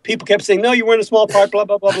 And people kept saying, "No, you weren't a small part." Blah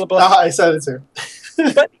blah blah blah blah. I said it too.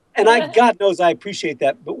 God knows I appreciate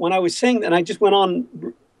that. But when I was saying that, and I just went on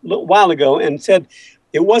a little while ago and said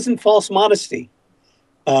it wasn't false modesty.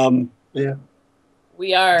 There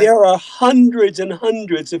are hundreds and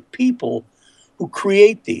hundreds of people who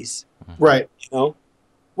create these. Right. Well,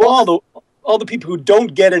 all the people who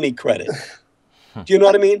don't get any credit. Do you know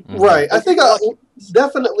what I mean? Right. I think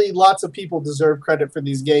definitely lots of people deserve credit for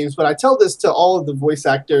these games, but I tell this to all of the voice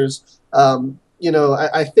actors.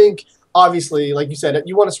 I think, obviously, like you said,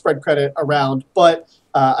 you want to spread credit around, but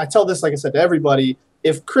I tell this, like I said, to everybody.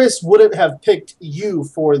 If Kris wouldn't have picked you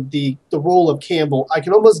for the role of Campbell, I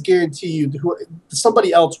can almost guarantee you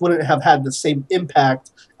somebody else wouldn't have had the same impact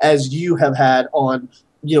as you have had on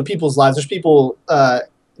people's lives. There's people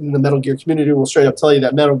in the Metal Gear community who will straight up tell you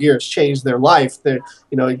that Metal Gear has changed their life. That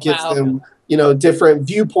it gives them different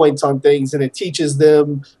viewpoints on things, and it teaches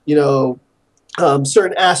them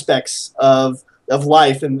certain aspects of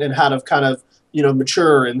life and how to kind of, you know,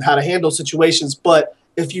 mature and how to handle situations. But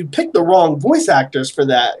if you pick the wrong voice actors for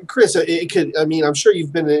that, Kris, it could, I mean, I'm sure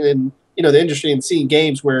you've been in you know, the industry and seen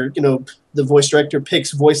games where, you know, the voice director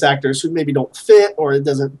picks voice actors who maybe don't fit or it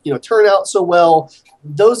doesn't, you know, turn out so well.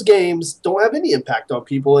 Those games don't have any impact on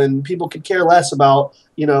people, and people could care less about,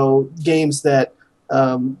 you know, games that,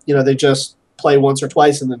 you know, they just play once or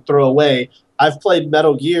twice and then throw away. I've played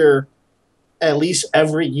Metal Gear at least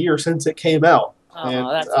every year since it came out. Oh, And,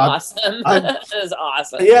 that's awesome. That is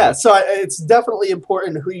awesome. Yeah, so it's definitely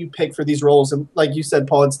important who you pick for these roles. And like you said,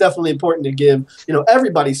 Paul, it's definitely important to give, you know,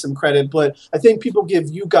 everybody some credit. But I think people give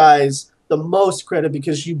you guys the most credit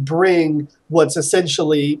because you bring what's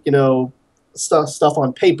essentially, you know, stuff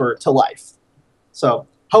on paper to life. So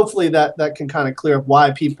hopefully that can kind of clear up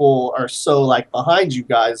why people are so like behind you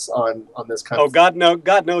guys on this kind of thing.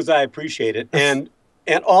 God knows I appreciate it. And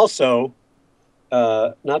also,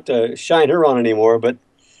 not to shine her on anymore, but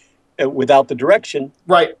without the direction.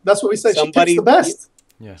 Right. That's what we say. She picks the best.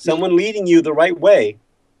 Yeah. Someone leading you the right way.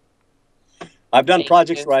 I've done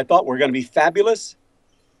projects where I thought were going to be fabulous,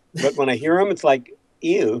 but when I hear them, it's like,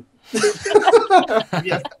 ew.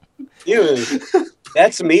 Yeah. Ew.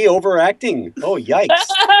 That's me overacting. Oh, yikes.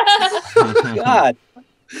 God.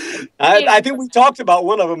 I think we talked about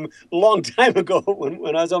one of them a long time ago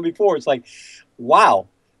when I was on before. It's like, wow.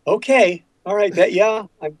 Okay. All right.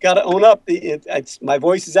 I've got to own up. It's my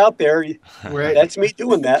voice is out there. Right. That's me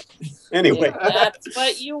doing that. Anyway. That's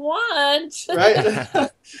what you want. Right.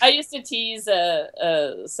 I used to tease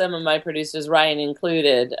some of my producers, Ryan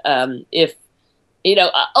included, if, you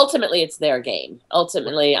know, ultimately it's their game.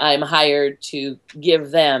 Ultimately, I'm hired to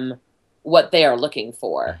give them what they are looking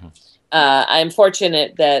for. Mm-hmm. I'm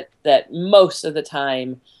fortunate that most of the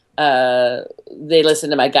time they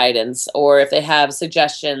listen to my guidance, or if they have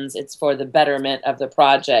suggestions, it's for the betterment of the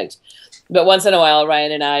project. But once in a while,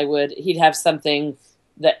 Ryan and he'd have something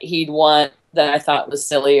that he'd want that I thought was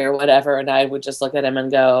silly or whatever, and I would just look at him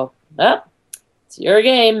and go, "Oh, it's your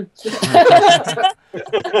game."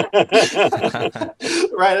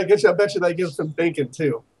 Right. I bet you that gives them thinking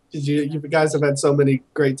too. Because you guys have had so many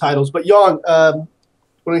great titles. But Yang, want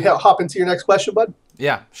to hop into your next question, bud?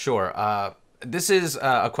 Yeah, sure. This is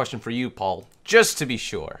a question for you, Paul. Just to be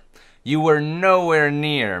sure, you were nowhere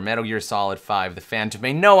near Metal Gear Solid 5, The Phantom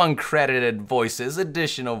Pain. No uncredited voices,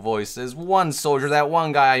 additional voices, one soldier, that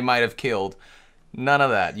one guy I might have killed. None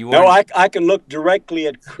of that. No, I can look directly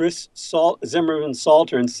at Kris Zimmerman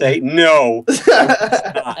Salter and say no.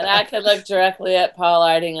 And I could look directly at Paul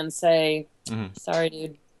Eiding and say, sorry,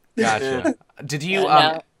 dude. Gotcha. Did you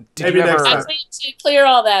Maybe you ever... next time. Actually, to clear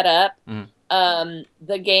all that up,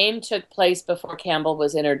 the game took place before Campbell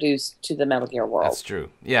was introduced to the Metal Gear world. That's true.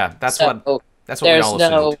 Yeah, that's what we all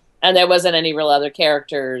assumed. And there wasn't any real other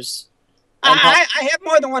characters. I have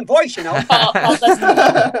more than one voice, you know. Paul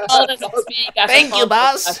doesn't speak. Thank you,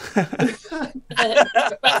 boss. How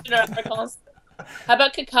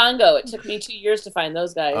about Kakongo? It took me 2 years to find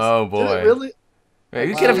those guys. Oh boy, Did it really? Yeah,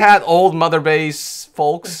 you could have had old Mother Base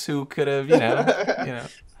folks who could have, you know,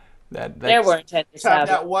 there weren't any. Have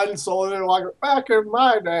that one soldier like back in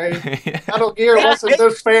my day. Metal Gear wasn't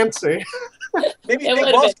this fancy. Maybe it would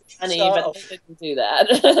have been funny, but they didn't do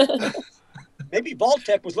that. Maybe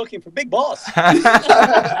Vault-Tec was looking for Big Boss.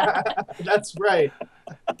 That's right.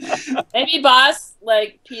 Maybe Boss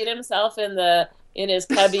like peed himself in his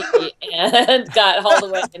cubby and got hauled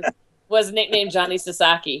away and was nicknamed Johnny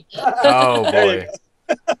Sasaki. Oh boy.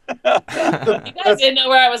 You guys didn't know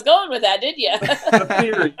where I was going with that, did you?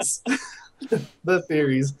 The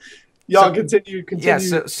theories. Y'all continue. Yeah,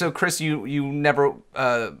 so Kris, you never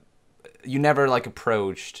like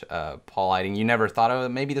approached Paul Eiding. You never thought, oh,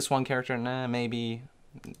 maybe this one character, nah, maybe.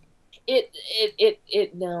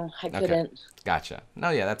 No, I couldn't. Gotcha. No,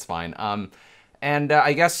 yeah, that's fine. And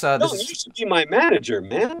I guess you should be my manager,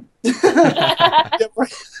 man. I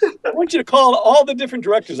want you to call all the different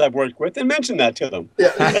directors I've worked with and mention that to them.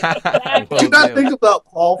 Yeah. Do not think about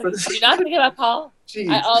Paul for this. Do not think about Paul. Jeez.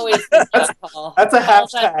 I always think about Paul. That's a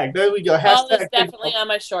hashtag. There we go. Paul is definitely on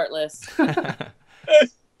my short list.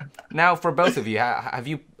 Now, for both of you, have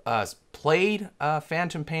you played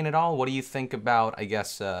Phantom Pain at all? What do you think about, I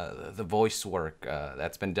guess, the voice work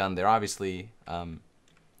that's been done there? Obviously,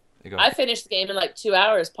 I finished the game in like 2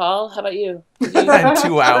 hours. Paul, how about you?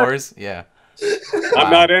 2 hours, yeah.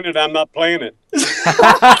 I'm not in it. I'm not playing it.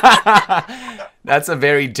 That's a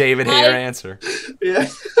very David Hayter answer. Yeah.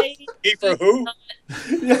 Kiefer who?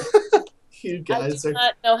 You guys I do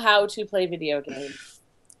not know how to play video games.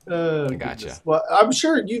 Gotcha. Goodness. Well, I'm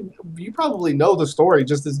sure you probably know the story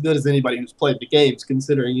just as good as anybody who's played the games,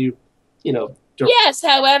 considering you Yes,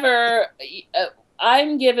 however,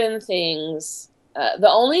 I'm given things. The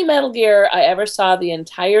only Metal Gear I ever saw the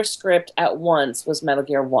entire script at once was Metal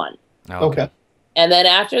Gear 1. Okay. And then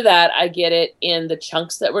after that, I get it in the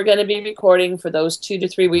chunks that we're going to be recording for those 2 to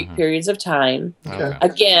 3 week periods of time. Okay.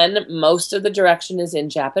 Again, most of the direction is in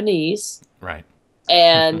Japanese. Right.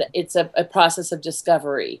 And it's a process of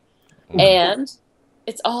discovery. And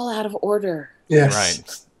it's all out of order.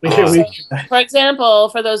 Yes. Right. For example,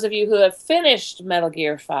 for those of you who have finished Metal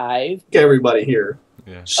Gear 5. Get everybody here.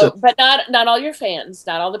 Yeah. But not all your fans,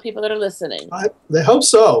 not all the people that are listening. They hope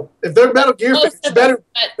so. If they're Metal Gear fans, better be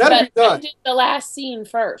done. I did the last scene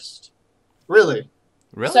first. Really?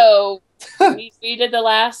 So we did the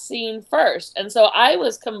last scene first. And so I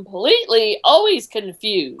was always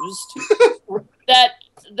confused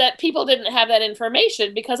that people didn't have that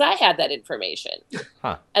information because I had that information.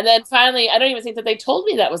 Huh. And then finally, I don't even think that they told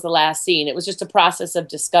me that was the last scene. It was just a process of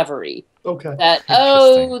discovery. Okay. That,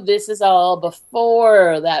 this is all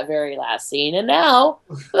before that very last scene. And now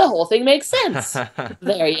the whole thing makes sense.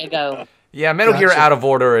 There you go. Yeah, Metal Gear Out of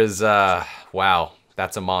Order is, wow,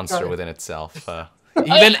 that's a monster within itself.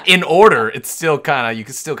 Even in order, it's still you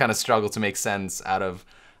can still kind of struggle to make sense out of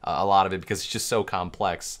a lot of it because it's just so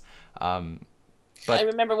complex. But I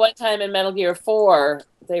remember one time in Metal Gear 4,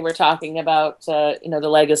 they were talking about the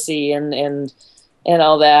legacy and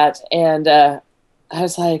all that, and I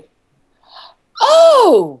was like,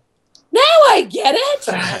 "Oh, now I get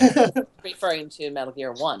it." Referring to Metal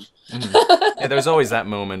Gear 1. Yeah, there's always that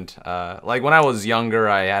moment. Like when I was younger,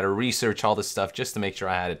 I had to research all this stuff just to make sure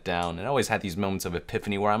I had it down, and I always had these moments of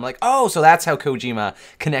epiphany where I'm like, "Oh, so that's how Kojima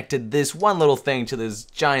connected this one little thing to this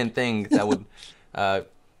giant thing that would."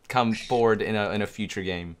 Come forward in a future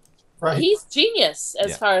game. Right. He's genius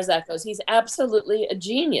as far as that goes. He's absolutely a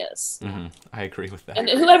genius. I agree with that. And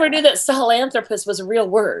whoever knew that Sahelanthropus was a real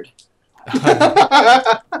word?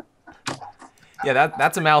 Yeah,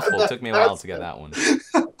 that's a mouthful. It took me a while to get that one.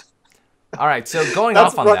 All right, so going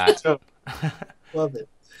off on that. Love it.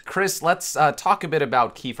 Kris, let's talk a bit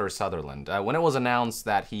about Kiefer Sutherland. When it was announced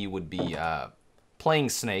that he would be playing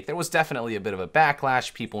Snake, there was definitely a bit of a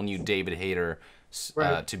backlash. People knew David Hayter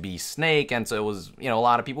to be Snake, and so it was, a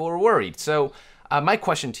lot of people were worried. So my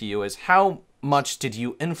question to you is, how much did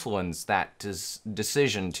you influence that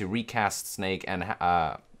decision to recast Snake, and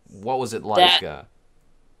what was it like?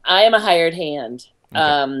 I am a hired hand.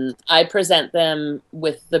 Okay. I present them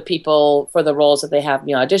with the people for the roles that they have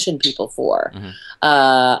me audition people for.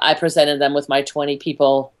 I presented them with my 20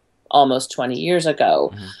 people almost 20 years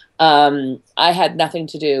ago. I had nothing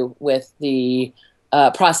to do with the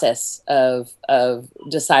process of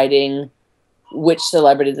deciding which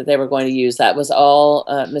celebrity that they were going to use. That was all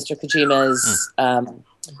Mr. Kojima's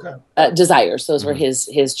desires. Those were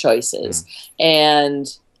his choices.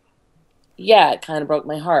 And yeah, it kind of broke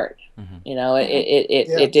my heart.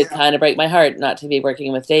 It did kind of break my heart not to be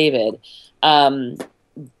working with David.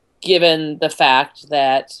 Given the fact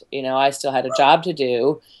that, I still had a job to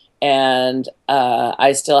do and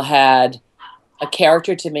I still had a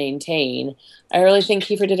character to maintain, I really think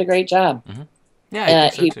Kiefer did a great job. Yeah, I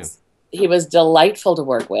think so too. He was delightful to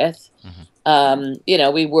work with.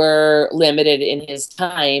 We were limited in his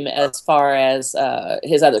time as far as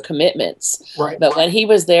his other commitments. Right. But when he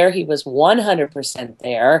was there, he was 100%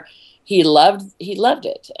 there. He loved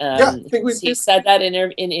it. He said that in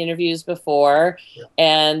interviews before. Yeah.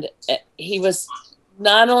 And he was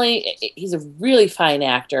he's a really fine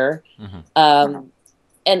actor. And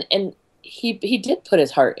he did put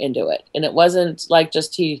his heart into it, and it wasn't like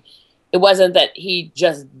it wasn't that he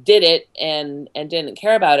just did it and didn't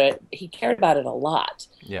care about it. He cared about it a lot.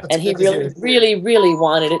 Yeah. And he really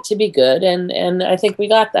wanted it to be good, and I think we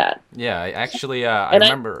got that. Yeah, I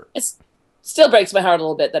remember it still breaks my heart a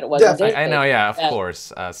little bit that it wasn't David. I know, yeah, of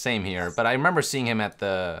course. Same here. But I remember seeing him at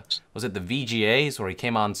the VGAs where he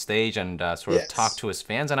came on stage and sort of talked to his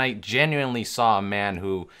fans, and I genuinely saw a man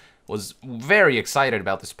who was very excited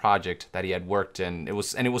about this project that he had worked in. It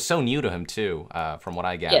was so new to him too, from what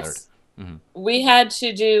I gathered. Yes. We had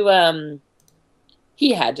to do.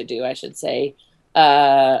 He had to do, I should say.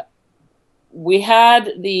 We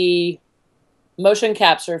had the motion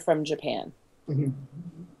capture from Japan.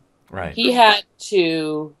 Right. He had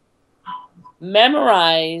to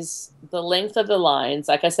memorize the length of the lines.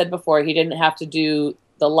 Like I said before, he didn't have to do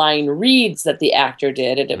the line reads that the actor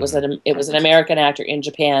did. It was an American actor in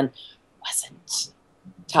Japan. Wasn't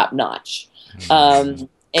top notch.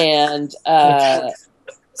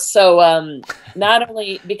 So not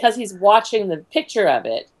only because he's watching the picture of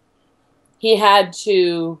it, he had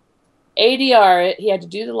to ADR it. He had to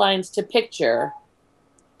do the lines to picture,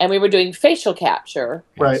 and we were doing facial capture.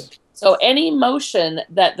 Right. So any motion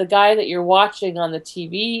that the guy that you're watching on the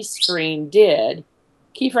TV screen did,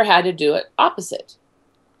 Kiefer had to do it opposite.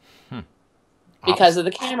 Because of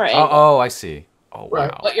the camera angle. Oh, I see. Oh, wow.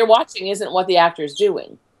 Right. What you're watching isn't what the actor's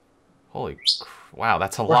doing. Holy, wow,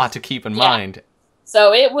 that's a lot to keep in mind.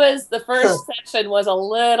 So it was, the first session was a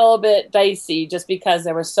little bit dicey just because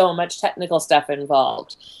there was so much technical stuff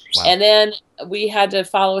involved. Wow. And then we had to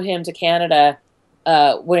follow him to Canada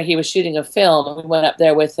when he was shooting a film. We went up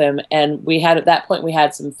there with him, and we had, at that point, we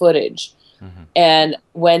had some footage. And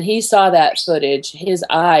when he saw that footage, his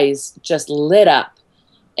eyes just lit up.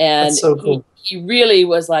 And That's so cool. He really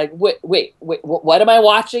was like, wait, what am I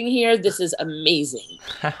watching here? This is amazing.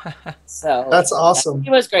 So That's awesome.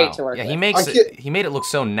 He was great to work with. He made it look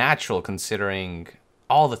so natural considering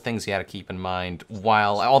all the things he had to keep in mind,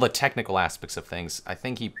 while all the technical aspects of things. I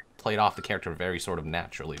think he played off the character very sort of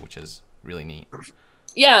naturally, which is really neat.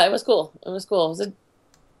 Yeah, it was cool. It was cool. It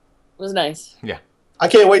was nice. Yeah. I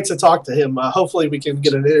can't wait to talk to him. Hopefully we can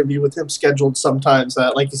get an interview with him scheduled sometimes.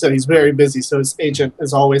 Like you said, he's very busy, so his agent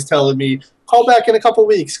is always telling me, call back in a couple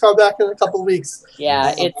weeks, call back in a couple weeks.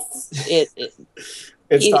 Yeah, he's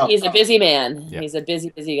a busy man. Yeah. He's a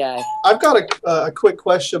busy guy. I've got a quick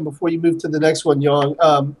question before you move to the next one, Young.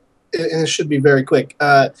 And it should be very quick.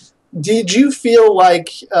 Did you feel like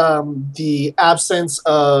the absence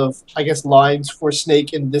of, I guess, lines for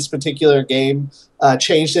Snake in this particular game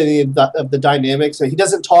changed any of the dynamics? He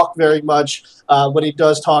doesn't talk very much. When he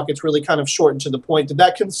does talk, it's really kind of short and to the point. Did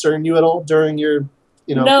that concern you at all during your,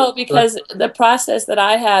 No, because the process that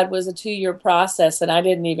I had was a 2-year process, and I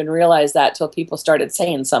didn't even realize that till people started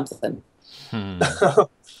saying something.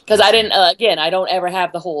 Because I didn't, again, I don't ever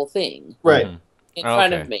have the whole thing in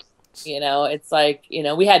front of me. It's like,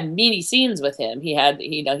 we had meaty scenes with him. He had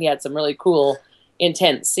some really cool,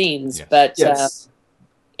 intense scenes. Yes. But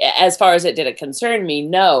as far as did it concern me,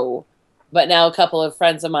 no. But now a couple of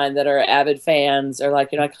friends of mine that are avid fans are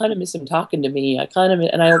like, I kind of miss him talking to me. I kind of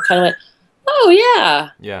went, oh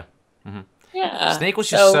yeah. Yeah. Yeah. Snake was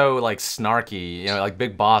just so like snarky, like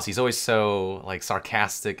Big Boss. He's always so like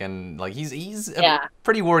sarcastic and like he's a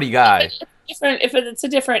pretty wordy guy. If it's a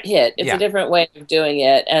different hit, it's a different way of doing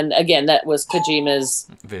it. And again, that was Kojima's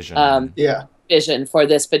vision. Vision for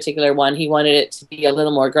this particular one. He wanted it to be a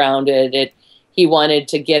little more grounded. He wanted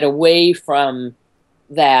to get away from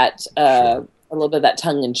that a little bit of that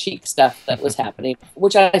tongue-in-cheek stuff that was happening,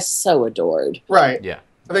 which I so adored. Right. Yeah.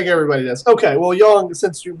 I think everybody does. Okay, well, Young,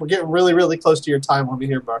 since we're getting really, really close to your time over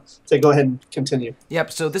here, Bar, so go ahead and continue.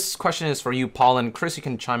 Yep, so this question is for you, Paul, and Kris, you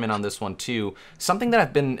can chime in on this one, too. Something that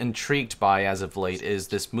I've been intrigued by as of late is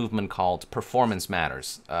this movement called Performance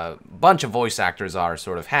Matters. A bunch of voice actors are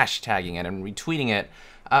sort of hashtagging it and retweeting it.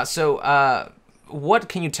 What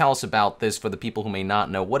can you tell us about this for the people who may not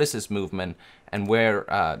know? What is this movement, and where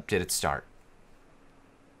did it start?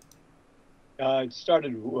 It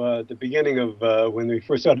started at the beginning of when we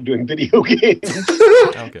first started doing video games.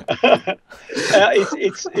 Okay.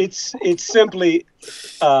 It's simply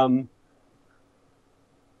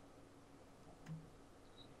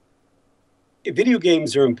video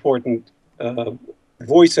games are important.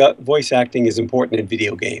 Voice acting is important in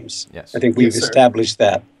video games. Yes. I think we've established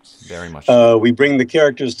that. Very much. We bring the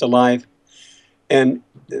characters to life, and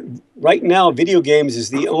right now, video games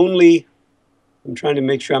is the only. I'm trying to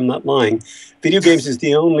make sure I'm not lying. Video games is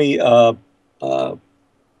the only sort of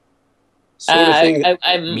thing.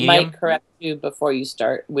 I might correct you before you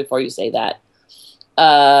say that.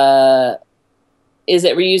 Is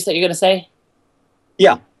it reuse that you're going to say?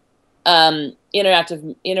 Yeah.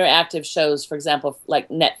 Interactive shows, for example, like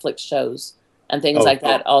Netflix shows and things like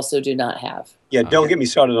that, also do not have. Yeah, don't get me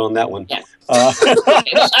started on that one. Yeah.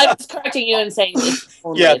 I was correcting you and saying it's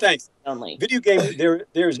only. Yeah, thanks. Only. Video games,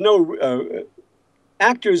 there's no.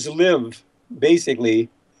 Actors live basically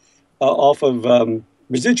off of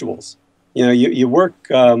residuals. You work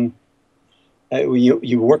you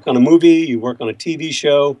work on a movie, you work on a TV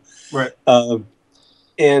show, right?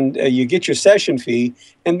 And you get your session fee.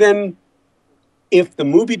 And then, if the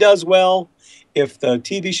movie does well, if the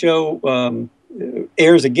TV show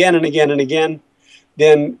airs again and again and again,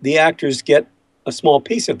 then the actors get a small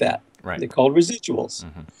piece of that. Right. They're called residuals.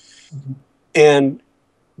 And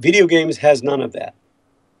video games has none of that.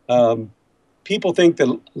 People think that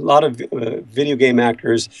a lot of video game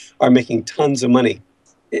actors are making tons of money.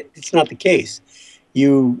 It's not the case.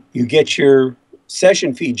 You get your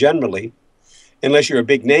session fee generally, unless you're a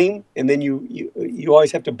big name, and then you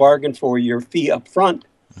always have to bargain for your fee up front.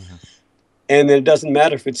 And then it doesn't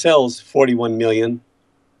matter if it sells 41 million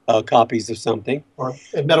copies of something. Or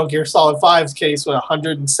in Metal Gear Solid 5's case,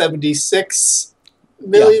 176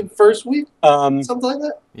 million first week, Um, something like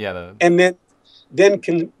that. Yeah. and then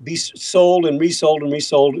can be sold and resold and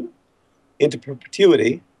resold into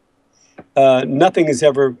perpetuity. Nothing is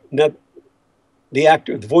ever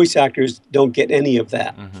the voice actors don't get any of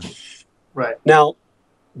that. Right. Now,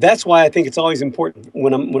 that's why I think it's always important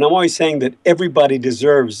when I'm always saying that everybody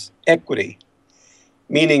deserves equity,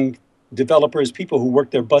 meaning developers, people who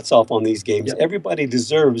work their butts off on these games. Yep. Everybody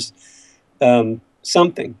deserves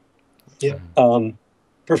something. Yeah.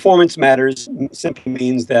 Performance matters simply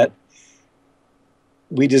means that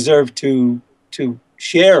we deserve to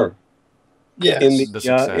share Yes. in The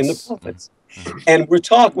success. in the profits. And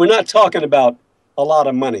we're not talking about a lot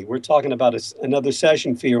of money. We're talking about another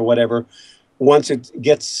session fee or whatever once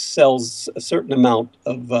it sells a certain amount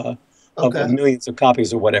of millions of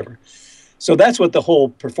copies or whatever. So that's what the whole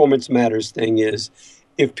performance matters thing is.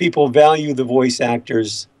 If people value the voice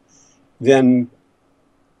actors, then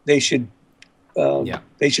they should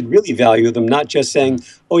really value them, not just saying,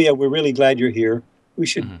 "Oh yeah, we're really glad you're here." We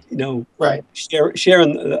should, right, share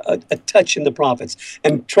a touch in the profits.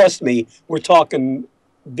 And trust me, we're talking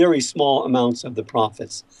very small amounts of the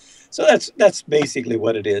profits. So that's basically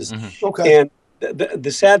what it is. Okay. And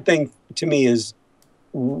the sad thing to me is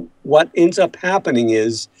what ends up happening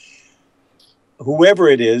is whoever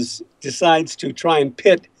it is decides to try and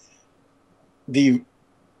pit the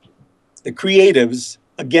creatives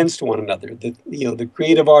against one another. The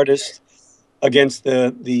creative artists against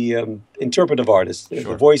the interpretive artists,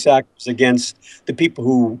 the voice actors against the people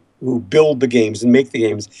who build the games and make the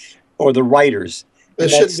games, or the writers. It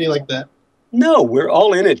shouldn't be like that. No, we're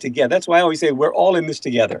all in it together. That's why I always say we're all in this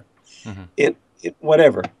together. In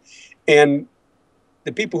whatever. And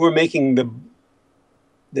the people who are making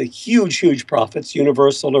the huge profits,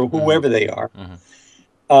 Universal or whoever they are,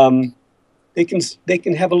 they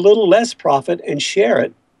can have a little less profit and share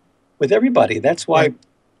it with everybody. That's why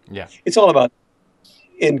it's all about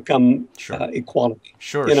income equality.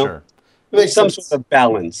 Sure. Some sort of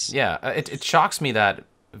balance. Yeah, it shocks me that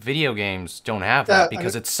video games don't have that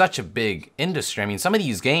because it's such a big industry. I mean, some of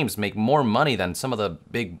these games make more money than some of the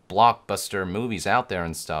big blockbuster movies out there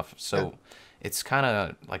and stuff. So it's kind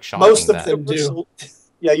of like shocking. Most of them do.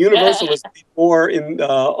 Yeah, Universal is more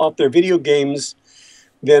off their video games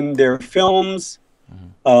than their films,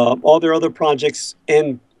 all their other projects,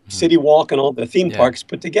 and City Walk and all the theme parks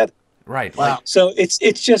put together. Right. Wow. So it's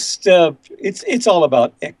just it's all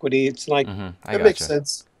about equity. It's like that makes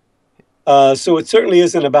sense. So it certainly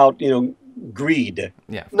isn't about greed.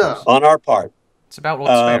 Yeah. No. On our part. It's about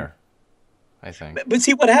what's fair, I think. But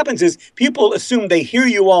see, what happens is people assume they hear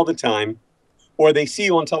you all the time, or they see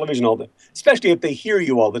you on television all the time. Especially if they hear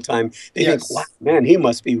you all the time, they think, "Wow, man, he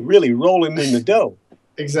must be really rolling in the dough."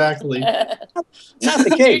 Exactly. Not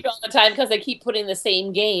the case. All the time because they keep putting the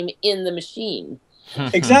same game in the machine.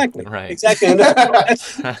 Exactly. Right. Exactly. And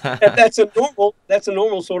that's a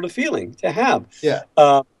normal sort of feeling to have. Yeah.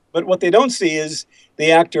 But what they don't see is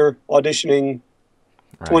the actor auditioning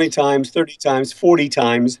 20 times, 30 times, 40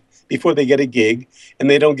 times before they get a gig, and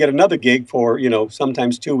they don't get another gig for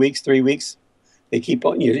sometimes 2 weeks, 3 weeks. They keep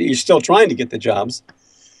on. You're still trying to get the jobs.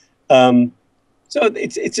 So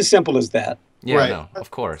it's as simple as that. Yeah, right. No,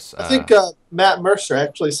 of course. I think Matt Mercer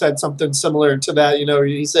actually said something similar to that.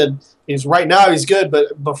 He said right now he's good,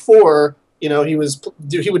 but before he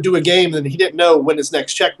would do a game and he didn't know when his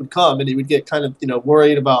next check would come, and he would get kind of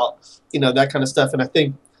worried about that kind of stuff. And I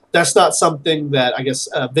think that's not something that I guess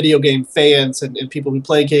video game fans and people who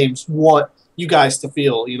play games want you guys to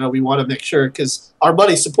feel. We want to make sure because our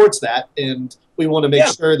money supports that, and we want to make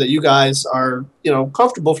sure that you guys are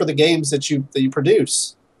comfortable for the games that you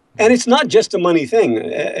produce. And it's not just a money thing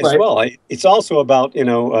as well. It's also about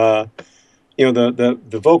the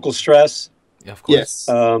vocal stress. Yeah, of course.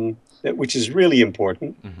 Yes. Which is really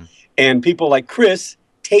important. And people like Kris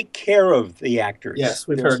take care of the actors. Yes,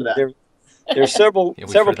 we've heard of that. There's several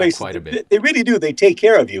places. Quite a bit. They really do. They take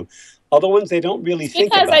care of you. Other ones, they don't really think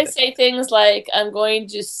about it. Because I say things like, "I'm going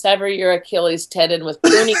to sever your Achilles tendon with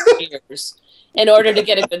pruning shears in order to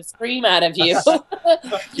get a good scream out of you."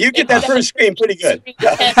 You get that first scream pretty good.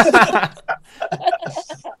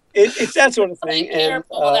 It's that sort of thing.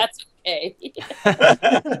 Careful, that's okay.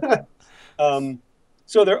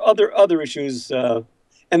 So there are other issues, and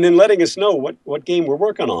then letting us know what game we're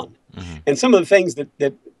working on, and some of the things that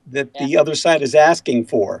the other side is asking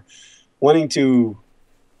for, wanting to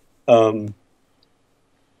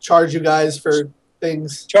charge you guys for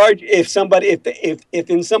things. Charge if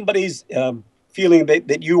in somebody's feeling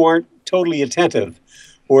that you aren't totally attentive,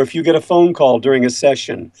 or if you get a phone call during a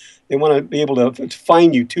session, they want to be able to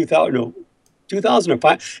fine you $2,000 or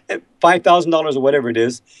 $5,000 or whatever it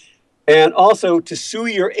is. And also to sue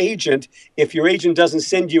your agent if your agent doesn't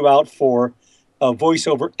send you out for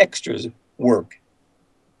voiceover extras work.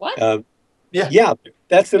 What? Yeah,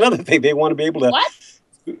 that's another thing. They want to be able to. What?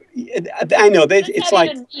 I know. What does It's that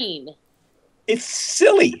like even mean? it's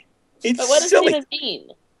silly. It's But what does silly. it even mean?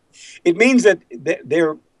 It means that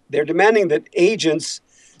they're demanding that agents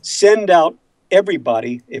send out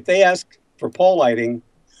everybody if they ask for Paul Eiding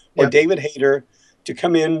or David Hayter to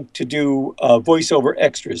come in to do voiceover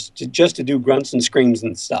extras, just to do grunts and screams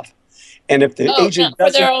and stuff. And if the agent for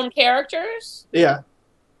doesn't, their own characters, Yeah.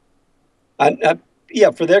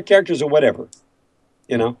 Yeah, for their characters or whatever,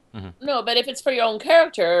 you know. no. But if it's for your own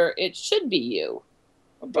character, it should be you.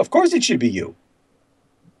 Of course, it should be you.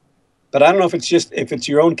 But I don't know if it's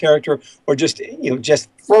your own character or just just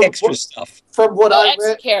extra stuff. From what I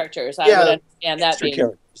extra read, characters, I would understand that extra being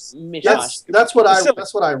characters. mishmash. That's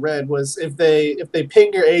what I read was if they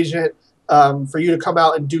ping your agent for you to come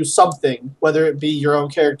out and do something, whether it be your own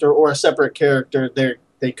character or a separate character,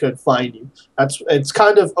 they could fine you. It's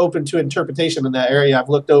kind of open to interpretation in that area. I've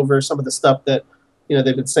looked over some of the stuff that they've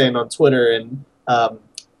been saying on Twitter, and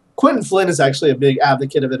Quentin Flynn is actually a big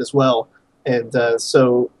advocate of it as well. And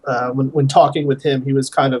so when talking with him, he was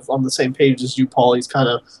kind of on the same page as you, Paul. He's kind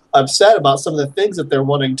of upset about some of the things that they're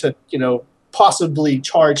wanting to, possibly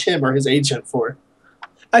charge him or his agent for.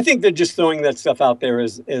 I think they're just throwing that stuff out there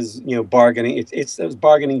as bargaining. It's those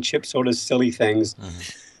bargaining chip sort of silly things.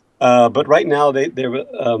 But right now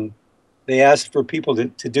they asked for people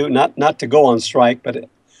to do not to go on strike, but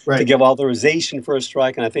to give authorization for a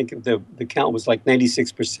strike. And I think the count was like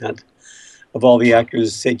 96% of all the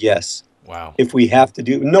actors said yes. Wow. If we have to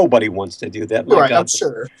do, nobody wants to do that. Right, I'm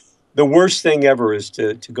sure. The worst thing ever is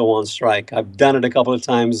to go on strike. I've done it a couple of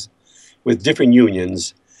times with different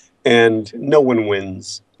unions, and no one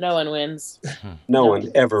wins. No one wins. No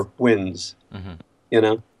one ever wins.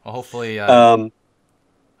 Well, hopefully,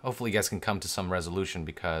 hopefully you guys can come to some resolution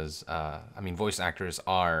because, voice actors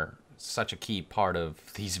are such a key part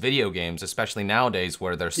of these video games, especially nowadays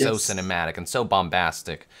where they're so cinematic and so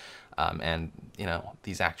bombastic. And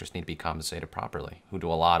these actors need to be compensated properly, who do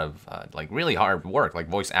a lot of really hard work. Like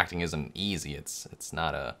voice acting isn't easy. It's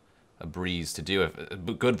not a breeze to do.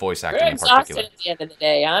 Good voice acting in particular. We're exhausted at the end of the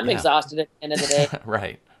day. I'm exhausted at the end of the day.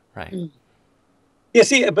 Right. Yeah.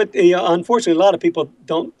 See, but unfortunately, a lot of people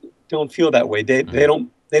don't feel that way. They don't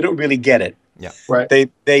really get it. Yeah. Right.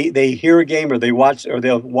 They hear a game or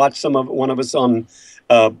they'll watch one of us on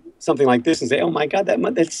something like this and say, "Oh my God,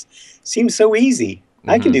 that seems so easy.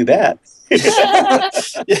 I can do that."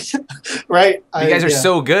 Right. You guys are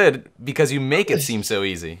so good because you make it seem so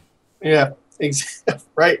easy. Yeah.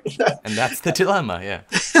 Right. And that's the dilemma. Yeah.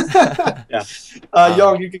 Yeah.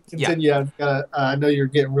 Young, you can continue. Yeah. I know you're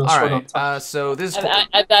getting real short on time. So this is.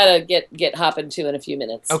 I've got to get hopping to in a few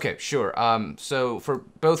minutes. Okay, sure. So for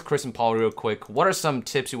both Kris and Paul, real quick, what are some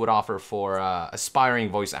tips you would offer for aspiring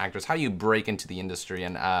voice actors? How do you break into the industry,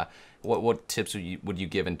 and what tips would you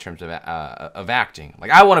give in terms of acting?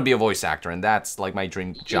 Like, I want to be a voice actor, and that's like my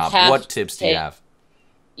dream job. What tips do you have?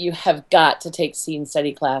 You have got to take scene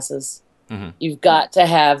study classes. You've got to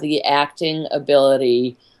have the acting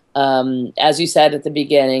ability. As you said at the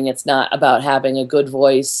beginning, it's not about having a good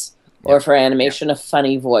voice or for animation, a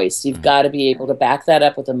funny voice. You've got to be able to back that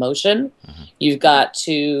up with emotion. You've got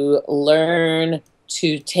to learn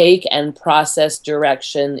to take and process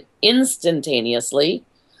direction instantaneously.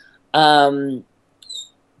 And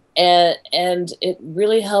it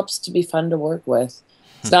really helps to be fun to work with.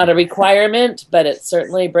 It's not a requirement, but it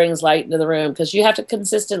certainly brings light into the room because you have to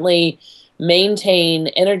consistently maintain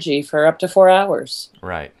energy for up to 4 hours.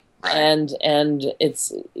 Right. And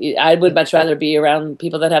I would much rather be around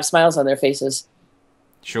people that have smiles on their faces.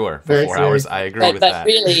 Sure. For 4 hours, I agree with that.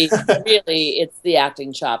 But really, it's the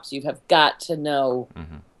acting chops. You have got to know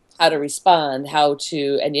how to respond,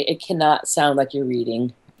 and it cannot sound like you're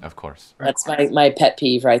reading. Of course. That's my pet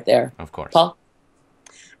peeve right there. Of course. Paul?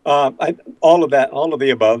 All of that, all of the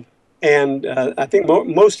above. And I think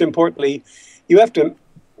most importantly, you have to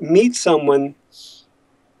meet someone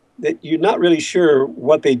that you're not really sure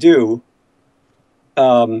what they do,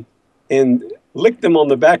 and lick them on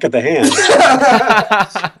the back of the hand.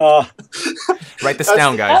 Write this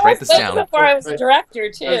down, guys. Write this down. Before I was a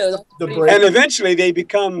director, too. And eventually they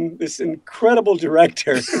become this incredible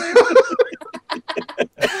director.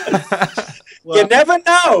 Well, you never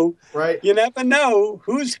know. Right. You never know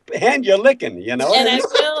whose hand you're licking, And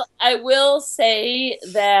I will say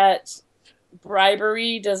that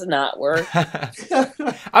bribery does not work. I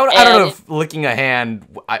don't know if licking a hand.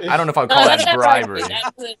 I don't know if I would call that bribery.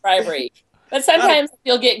 That wasn't bribery. But sometimes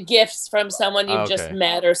you'll get gifts from someone you've just Okay.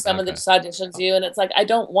 met or someone that just auditions you, and it's like, I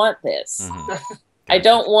don't want this. Mhm. I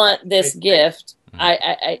don't want this gift.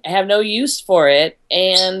 I have no use for it,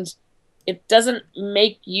 and it doesn't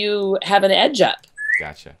make you have an edge up.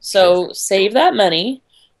 Gotcha. So save that money,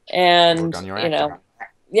 and Work on your you know, acting.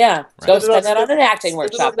 yeah, go Right. spend that on an acting Spend it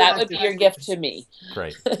workshop. on That an would be acting your gift to me.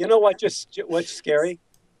 Great. You know what? What's scary?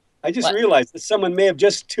 I just What? realized that someone may have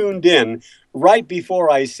just tuned in right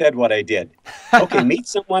before I said what I did. Okay, meet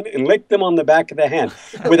someone and lick them on the back of the hand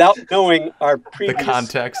without knowing our The previous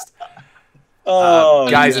context. Oh,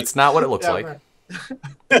 Guys, yeah. it's not what it looks Yeah, like. right.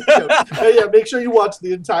 Yeah, make sure you watch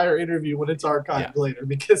the entire interview when it's archived later,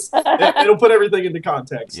 because it'll put everything into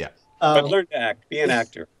context. Yeah. But learn to act. Be an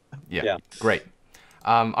actor. Yeah. Great.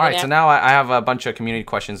 All right, so now I have a bunch of community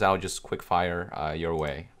questions. I'll just quick fire your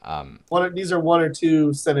way. These are 1 or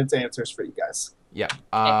 2 sentence answers for you guys. Yeah.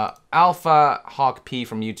 Alpha Hawk P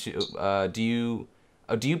from YouTube.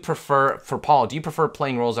 Do you prefer, for Paul, do you prefer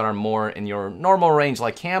playing roles that are more in your normal range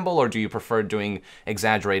like Campbell, or do you prefer doing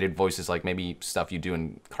exaggerated voices like maybe stuff you do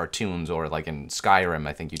in cartoons, or like in Skyrim?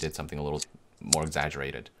 I think you did something a little more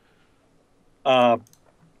exaggerated. I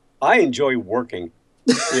enjoy working.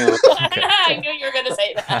 You know, I knew you were going to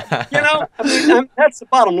say that. you know, I mean, that's the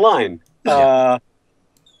bottom line.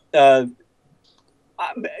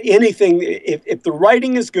 Anything, if the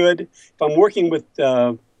writing is good, if I'm working with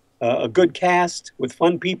a good cast with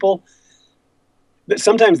fun people,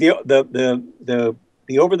 sometimes the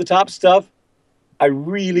over the top stuff I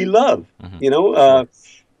really love. You know,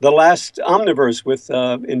 the last Omniverse with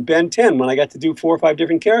in Ben 10, when I got to do 4 or 5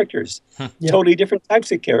 different characters, totally different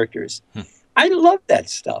types of characters. I love that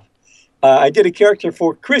stuff. I did a character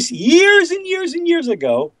for Kris years and years and years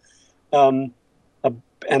ago.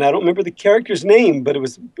 And I don't remember the character's name, but I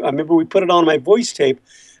remember we put it on my voice tape.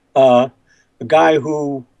 A guy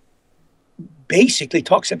who basically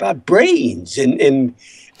talks about brains and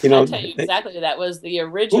you know. I'll tell you exactly. That was the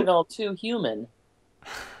original Two Human.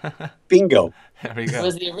 Bingo. There we go. It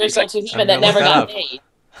was the original Two Human I'm that gonna never look got that made.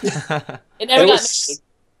 up. It never It got was- made.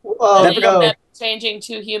 Oh, They ended no. up changing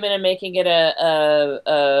Two Human and making it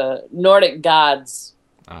a Nordic gods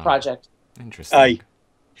project. Interesting.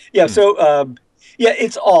 Yeah. So yeah,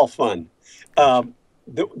 it's all fun. The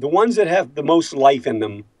ones that have the most life in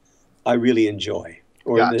them, I really enjoy.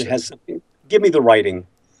 Or that Gotcha. has something. Give me the writing.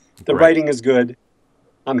 The Great. writing is good.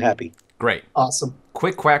 I'm happy. Great. Awesome.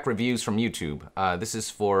 Quick quack reviews from YouTube. This is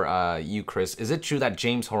for you, Kris. Is it true that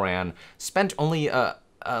James Horan spent only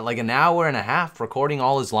like an hour and a half recording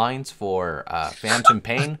all his lines for Phantom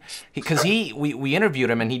Pain? Because we interviewed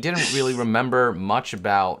him and he didn't really remember much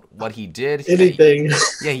about what he did. Anything.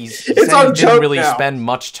 Yeah, he said It's he on didn't joke really now. spend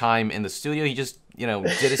much time in the studio. He just, you know,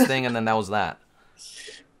 did his thing and then that was that.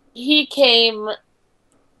 He came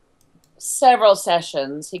several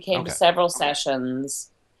sessions. He came to Okay. several sessions.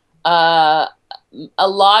 A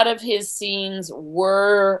lot of his scenes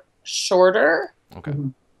were shorter. Okay.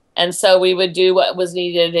 And so we would do what was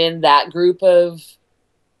needed in that group of,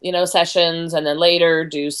 you know, sessions, and then later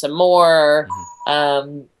do some more.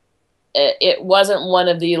 It wasn't one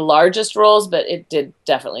of the largest roles, but it did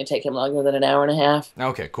definitely take him longer than an hour and a half.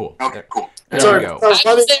 Okay, cool. Yeah. There we go.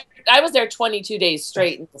 I was there 22 days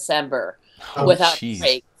straight in December Oh, without jeez. a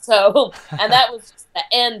break. So, and that was just the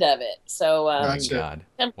end of it. So, Oh my Gotcha. God.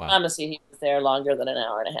 I Wow. promise you, he was there longer than an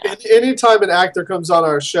hour and a half. Anytime an actor comes on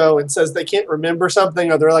our show and says they can't remember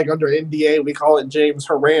something or they're like under NDA, we call it James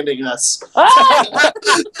Horaning us. Ah!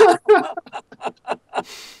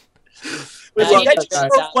 We Yeah, love he that did guy.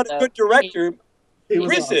 great job, What a though. good director. He was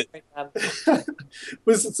Kris is.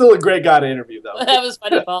 was still a great guy to interview, though. That was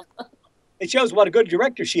funny, Paul. It shows what a good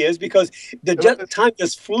director she is because the time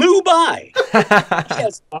just flew by. She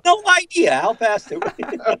has no idea how fast it went.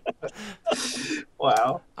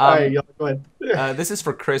 Wow. All right, y'all, go ahead. This is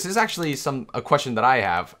for Kris. This is actually a question that I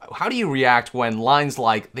have. How do you react when lines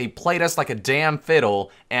like "they played us like a damn fiddle"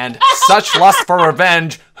 and "such lust for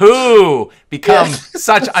revenge" who become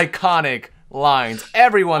such iconic lines?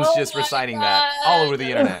 Everyone's just my reciting that God. all over the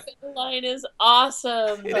internet. The line is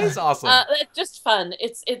awesome. It is awesome. It's just fun.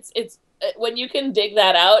 It's when you can dig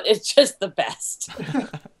that out, it's just the best.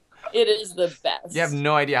 It is the best. You have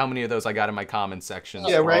no idea how many of those I got in my comment sections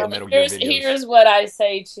Yeah, for right. all the Metal Gear videos. Here's what I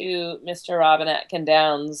say to Mr. Robin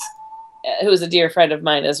Atkin-Downs, who's a dear friend of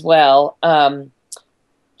mine as well.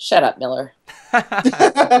 Shut up, Miller.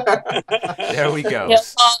 There we go.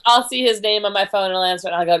 I'll see his name on my phone and I'll answer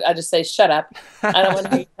it. And I'll just say, shut up. I don't want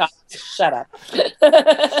to hear you talk. Shut up.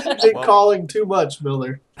 You're calling too much,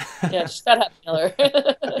 Miller. Yeah, shut up, Miller.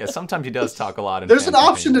 Yeah, sometimes he does talk a lot. In There's an fan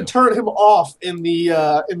option to campaigns. turn him off in the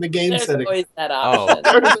game There's settings. always that Oh,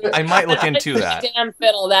 option. I might look into that. Damn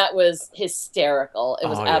fiddle, that was hysterical. It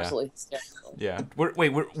was Oh, yeah. absolutely hysterical. Yeah.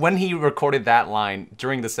 When he recorded that line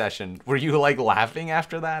during the session, were you like laughing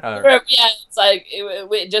after that? Or? Yeah, it's like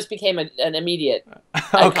it just became an immediate.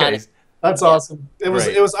 Okay. Iconic. That's awesome. It was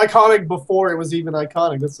iconic before it was even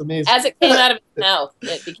iconic. That's amazing. As it came out of his mouth,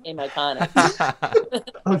 it became iconic.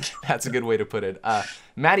 Okay. That's a good way to put it.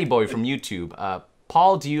 Matty Boy from YouTube.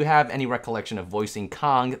 Paul, do you have any recollection of voicing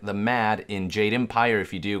Kong the Mad in Jade Empire?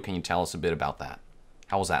 If you do, can you tell us a bit about that?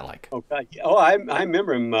 How was that like? Oh, God. Oh, I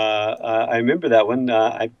remember him. I remember that one.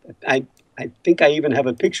 I think I even have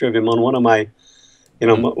a picture of him on one of my,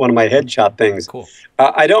 one of my headshot things. Cool.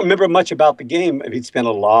 I don't remember much about the game. It's been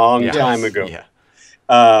a long time ago. Yeah.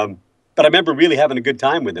 But I remember really having a good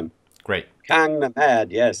time with him. Great. Kong the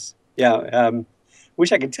Mad, yes. Yeah.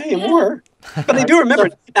 Wish I could tell you more. But I do remember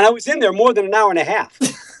it. And I was in there more than an hour and a half.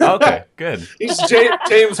 Okay, good. He's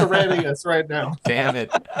James Haranning us right now. Damn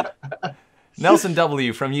it. Nelson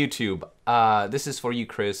W. from YouTube. This is for you,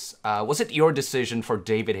 Kris. Was it your decision for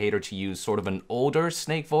David Hayter to use sort of an older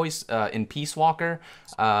Snake voice in Peace Walker?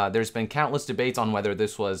 There's been countless debates on whether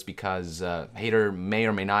this was because Hayter may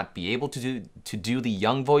or may not be able to do the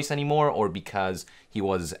young voice anymore, or because he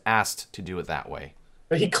was asked to do it that way.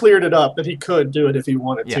 But he cleared it up that he could do it if he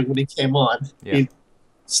wanted to when he came on. Yeah. He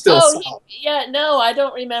still no, I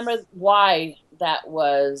don't remember why that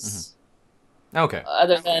was. Mm-hmm. Okay.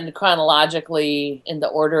 Other than chronologically in the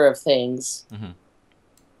order of things. Mm-hmm.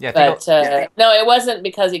 Yeah, but no, it wasn't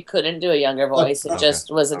because he couldn't do a younger voice. It just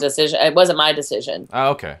was a decision. It wasn't my decision. Oh,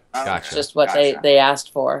 okay. Gotcha. It's just what they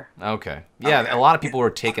asked for. Okay. Yeah, a lot of people were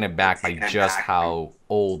taken aback by just how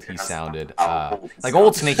old he sounded. Like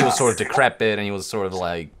Old Snake, he was sort of decrepit and he was sort of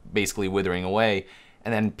like basically withering away.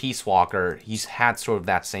 And then Peace Walker, he's had sort of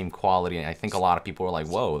that same quality. And I think a lot of people were like,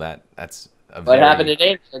 whoa, that's what happened to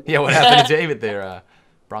David? Yeah, what happened to David there?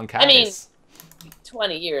 Bronchitis. I mean,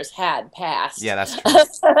 20 years had passed. Yeah, that's true.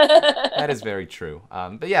 That is very true.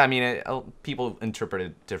 But yeah, I mean, people interpret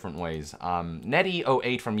it different ways.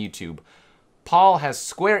 Netty08 from YouTube. Paul, has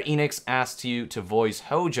Square Enix asked you to voice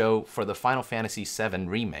Hojo for the Final Fantasy VII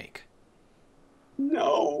Remake?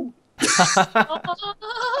 No. Well,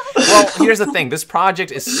 here's the thing. This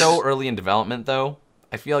project is so early in development, though.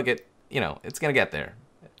 I feel like it's going to get there.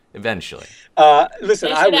 Eventually.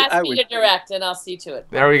 Listen, I would to direct, and I'll see to it.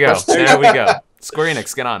 There we go. There we go. Square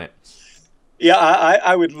Enix, get on it. Yeah,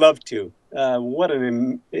 I would love to.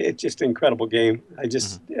 It's just an incredible game. I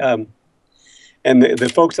just and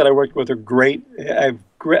the folks that I worked with are great.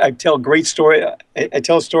 I tell a great story. I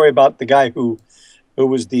tell a story about the guy who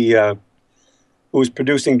was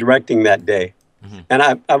producing, directing that day, and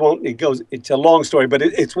I won't. It's a long story, but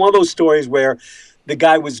it's one of those stories where the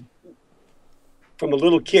guy was. From a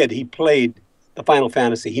little kid, he played the Final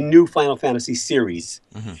Fantasy. He knew Final Fantasy series.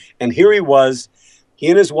 And here he was. He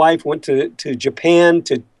and his wife went to Japan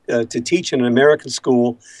to teach in an American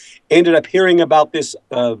school. Ended up hearing about this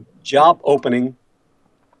job opening.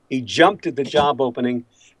 He jumped at the job opening.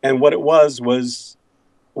 And what it was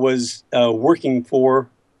working for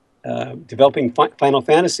developing Final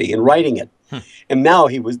Fantasy and writing it. And now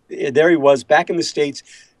he was back in the States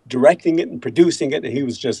directing it and producing it. And he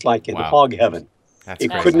was just like in hog heaven.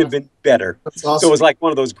 It couldn't have been better. That's awesome. So it was like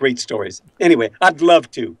one of those great stories. Anyway, I'd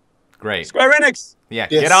love to. Great. Square Enix. Yeah,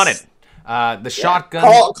 get on it. The shotgun.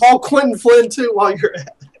 Call Quentin Flynn too while you're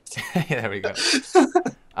at it. Yeah, there we go.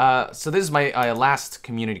 So this is my last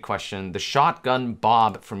community question. The Shotgun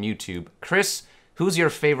Bob from YouTube. Kris, who's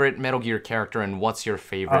your favorite Metal Gear character and what's your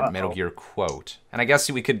favorite Metal Gear quote? And I guess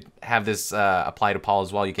we could have this apply to Paul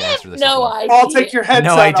as well. You can answer this. No idea. Paul, take your headset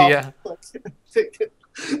off. No idea.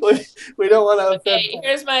 We don't want to. Okay,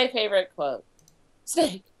 here's my favorite quote.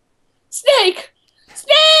 Snake! Snake!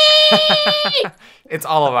 Snake! It's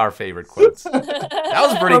all of our favorite quotes. That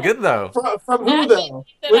was pretty good, though. From who, though?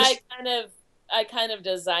 I kind of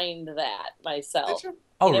designed that myself.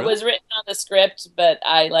 Oh, really? It was written on the script, but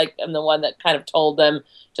I am the one that kind of told them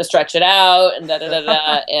to stretch it out and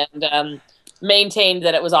and maintained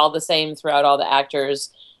that it was all the same throughout all the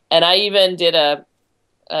actors. And I even did a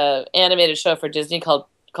animated show for Disney called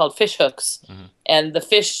Fish Hooks, and the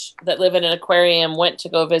fish that live in an aquarium went to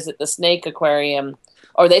go visit the snake aquarium,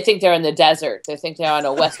 or they think they're in the desert. They think they're on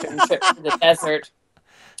a western trip to the desert,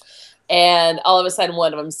 and all of a sudden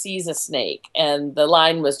one of them sees a snake, and the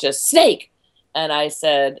line was just "snake," and I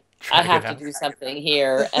said, "I have to do something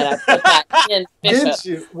here," and I put that in Fish Hooks.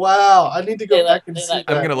 Did you? Wow! I need to go back and see that.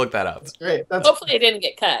 I'm gonna look that up. That's great. Hopefully it didn't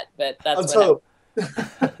get cut, but that's let's what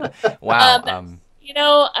hope. Wow. You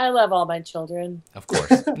know, I love all my children. Of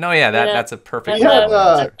course. No, yeah, that's a perfect We had,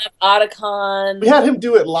 answer. Otacon. We had him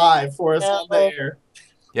do it live for us on the air.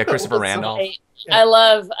 Yeah, Christopher Randolph. I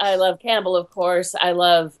love Campbell, of course. I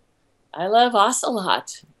love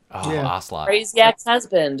Ocelot. Oh, Yeah. Ocelot. Crazy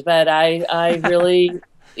ex-husband, but I really,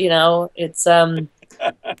 you know, it's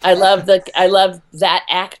I love that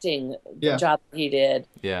acting job he did.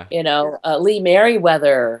 Yeah. You know, Lee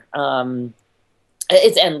Merriweather.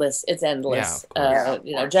 It's endless. It's endless. Yeah,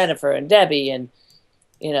 you know, Jennifer and Debbie and,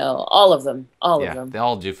 you know, all of them. All of them. They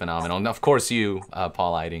all do phenomenal. And of course you,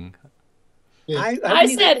 Paul Eiding. Yeah. I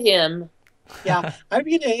said him. Yeah, I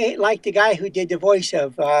really like the guy who did the voice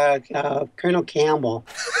of Colonel Campbell.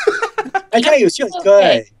 I tell you, it's just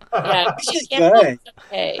good. Yeah, It's just good.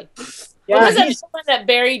 Okay. Yeah, What was that one that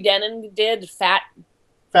Barry Denon did? Fat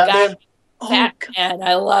Man. Fat Man.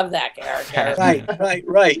 I love that character.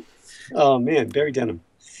 Right. Oh man, Barry Denham.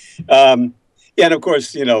 Yeah, and of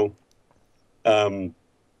course, you know, the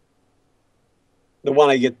one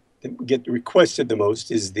I get requested the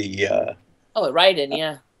most is the Raiden,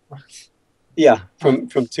 yeah. Yeah, from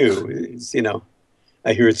 2. It's, you know,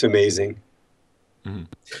 I hear it's amazing. Mm-hmm.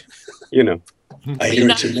 You know, I hear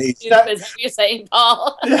it's amazing. Is that what you're saying,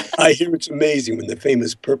 Paul? I hear it's amazing when the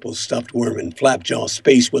famous purple stuffed worm in Flapjaw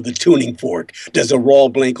Space with a tuning fork does a raw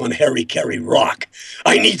blink on Harry Carey Rock.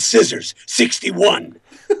 I need scissors. 61.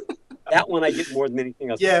 That one I get more than anything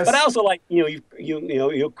else. Yes. But I also like, you know,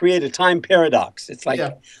 you'll create a time paradox. It's like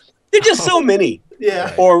there's just so many.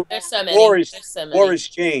 Yeah. Or There's so many. Or There's is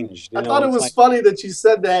changed. I thought it was funny that you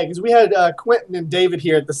said that because we had Quentin and David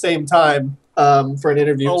here at the same time for an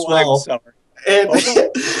interview as well. I'm sorry. And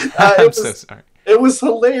I'm so sorry. It was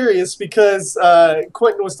hilarious because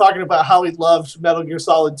Quentin was talking about how he loved Metal Gear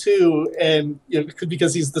Solid 2 and you know,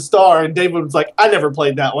 because he's the star, and David was like, I never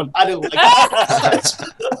played that one. I didn't like it.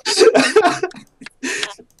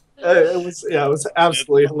 It was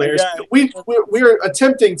absolutely hilarious. We're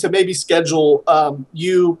attempting to maybe schedule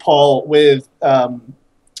you, Paul, with an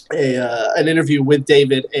interview with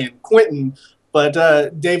David and Quentin, but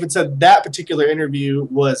David said that particular interview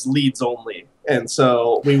was leads only, and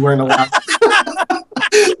so we weren't allowed.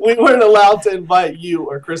 We weren't allowed to invite you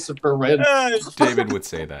or Christopher Wren. David would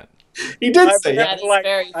say that. He did say that. That is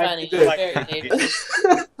very funny. Very David.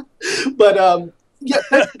 But yeah,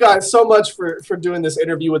 thank you guys so much for doing this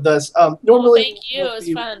interview with us. Normally, thank you. It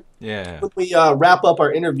was fun. Yeah. When we wrap up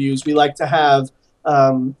our interviews, we like to have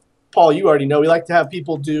Paul. You already know we like to have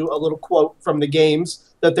people do a little quote from the games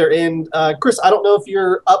that they're in. Kris, I don't know if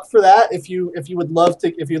you're up for that. If you would love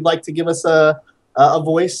to, if you'd like to give us a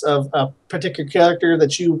voice of a particular character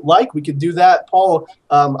that you like, we could do that. Paul,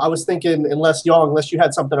 I was thinking, unless you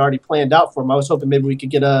had something already planned out for him, I was hoping maybe we could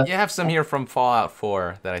get a... You have some here from Fallout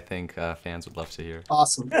 4 that I think fans would love to hear.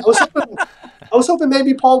 Awesome. I was hoping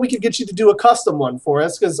maybe, Paul, we could get you to do a custom one for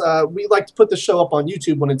us, because we like to put the show up on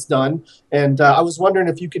YouTube when it's done, and I was wondering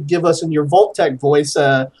if you could give us in your Vault-Tec voice,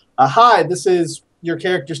 hi, this is your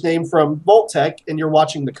character's name from Vault-Tec, and you're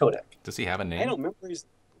watching the Codec. Does he have a name? I don't remember his...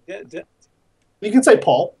 You can say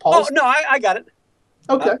Paul. Oh, no, I got it.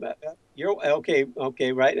 Okay. You're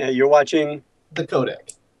okay, right now you're watching the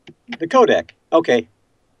Codec. The Codec. Okay.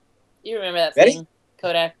 You remember that ready? thing,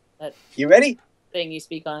 Kodak? That you ready? thing you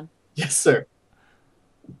speak on? Yes, sir.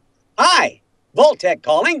 Hi, Vault-Tec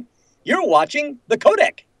calling. You're watching the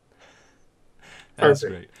Codec. That's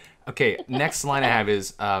great. Okay, next line I have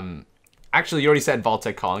is actually you already said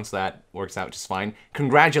Vault-Tec calling, so that works out just fine.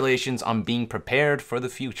 Congratulations on being prepared for the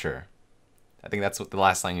future. I think that's what the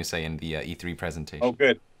last line you say in the E3 presentation. Oh,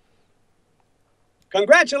 good.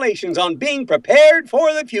 Congratulations on being prepared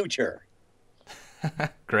for the future.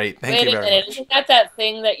 Great. Thank you very much. Isn't that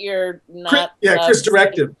thing that you're not... Chris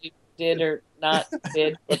directed. Did or not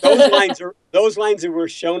did. But those lines were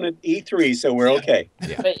shown at E3, so we're okay.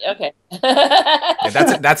 Yeah. But, okay.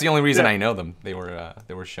 Yeah, that's the only reason I know them. They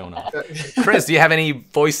were shown off. Kris, do you have any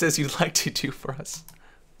voices you'd like to do for us?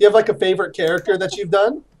 You have like a favorite character that you've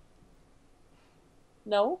done?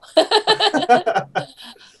 No.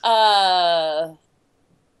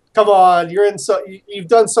 Come on, you've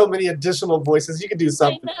done so many additional voices. You can do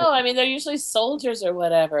something. I know. I mean, they're usually soldiers or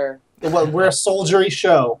whatever. Well, we're a soldiery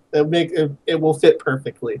show. It will fit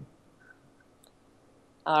perfectly.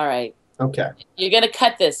 All right. Okay. You're gonna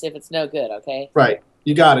cut this if it's no good, okay? Right.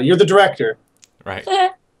 You got it. You're the director. Right.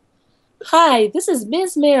 Hi, this is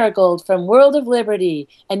Ms. Marigold from World of Liberty,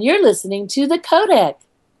 and you're listening to the Codec.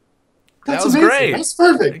 That's that was amazing. great. That's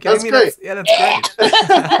perfect. That's great. That's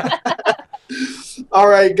great. All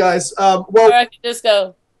right, guys. Well, or I can just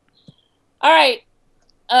go. All right,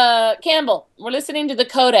 Campbell, we're listening to the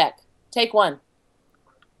Codec. Take one.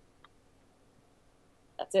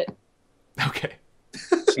 That's it. Okay.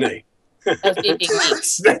 Snake. That's me being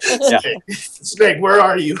me. Snake, where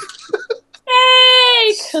are you?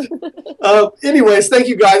 Snake! Anyways, thank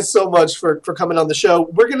you guys so much for coming on the show.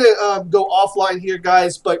 We're gonna go offline here,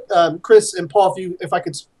 guys. But Kris and Paul, if I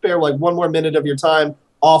could spare like 1 more minute of your time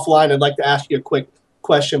offline, I'd like to ask you a quick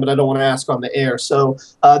question, but I don't want to ask on the air. So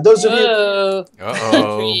those of you,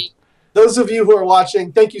 those of you who are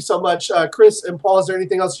watching, thank you so much, Kris and Paul. Is there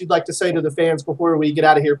anything else you'd like to say to the fans before we get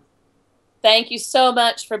out of here? Thank you so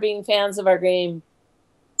much for being fans of our game.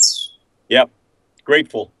 Yep.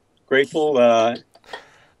 Grateful.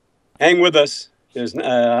 Hang with us. There's,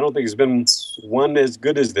 I don't think there's been one as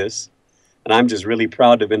good as this. And I'm just really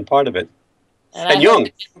proud to have been part of it. And Young,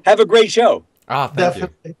 have a great show. Oh, thank you.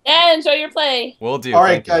 Yeah, enjoy your play. Will do. All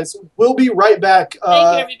right, guys. We'll be right back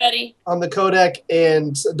Thank you, everybody. on the Codec.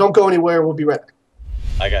 And don't go anywhere. We'll be right back.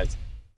 Bye, guys.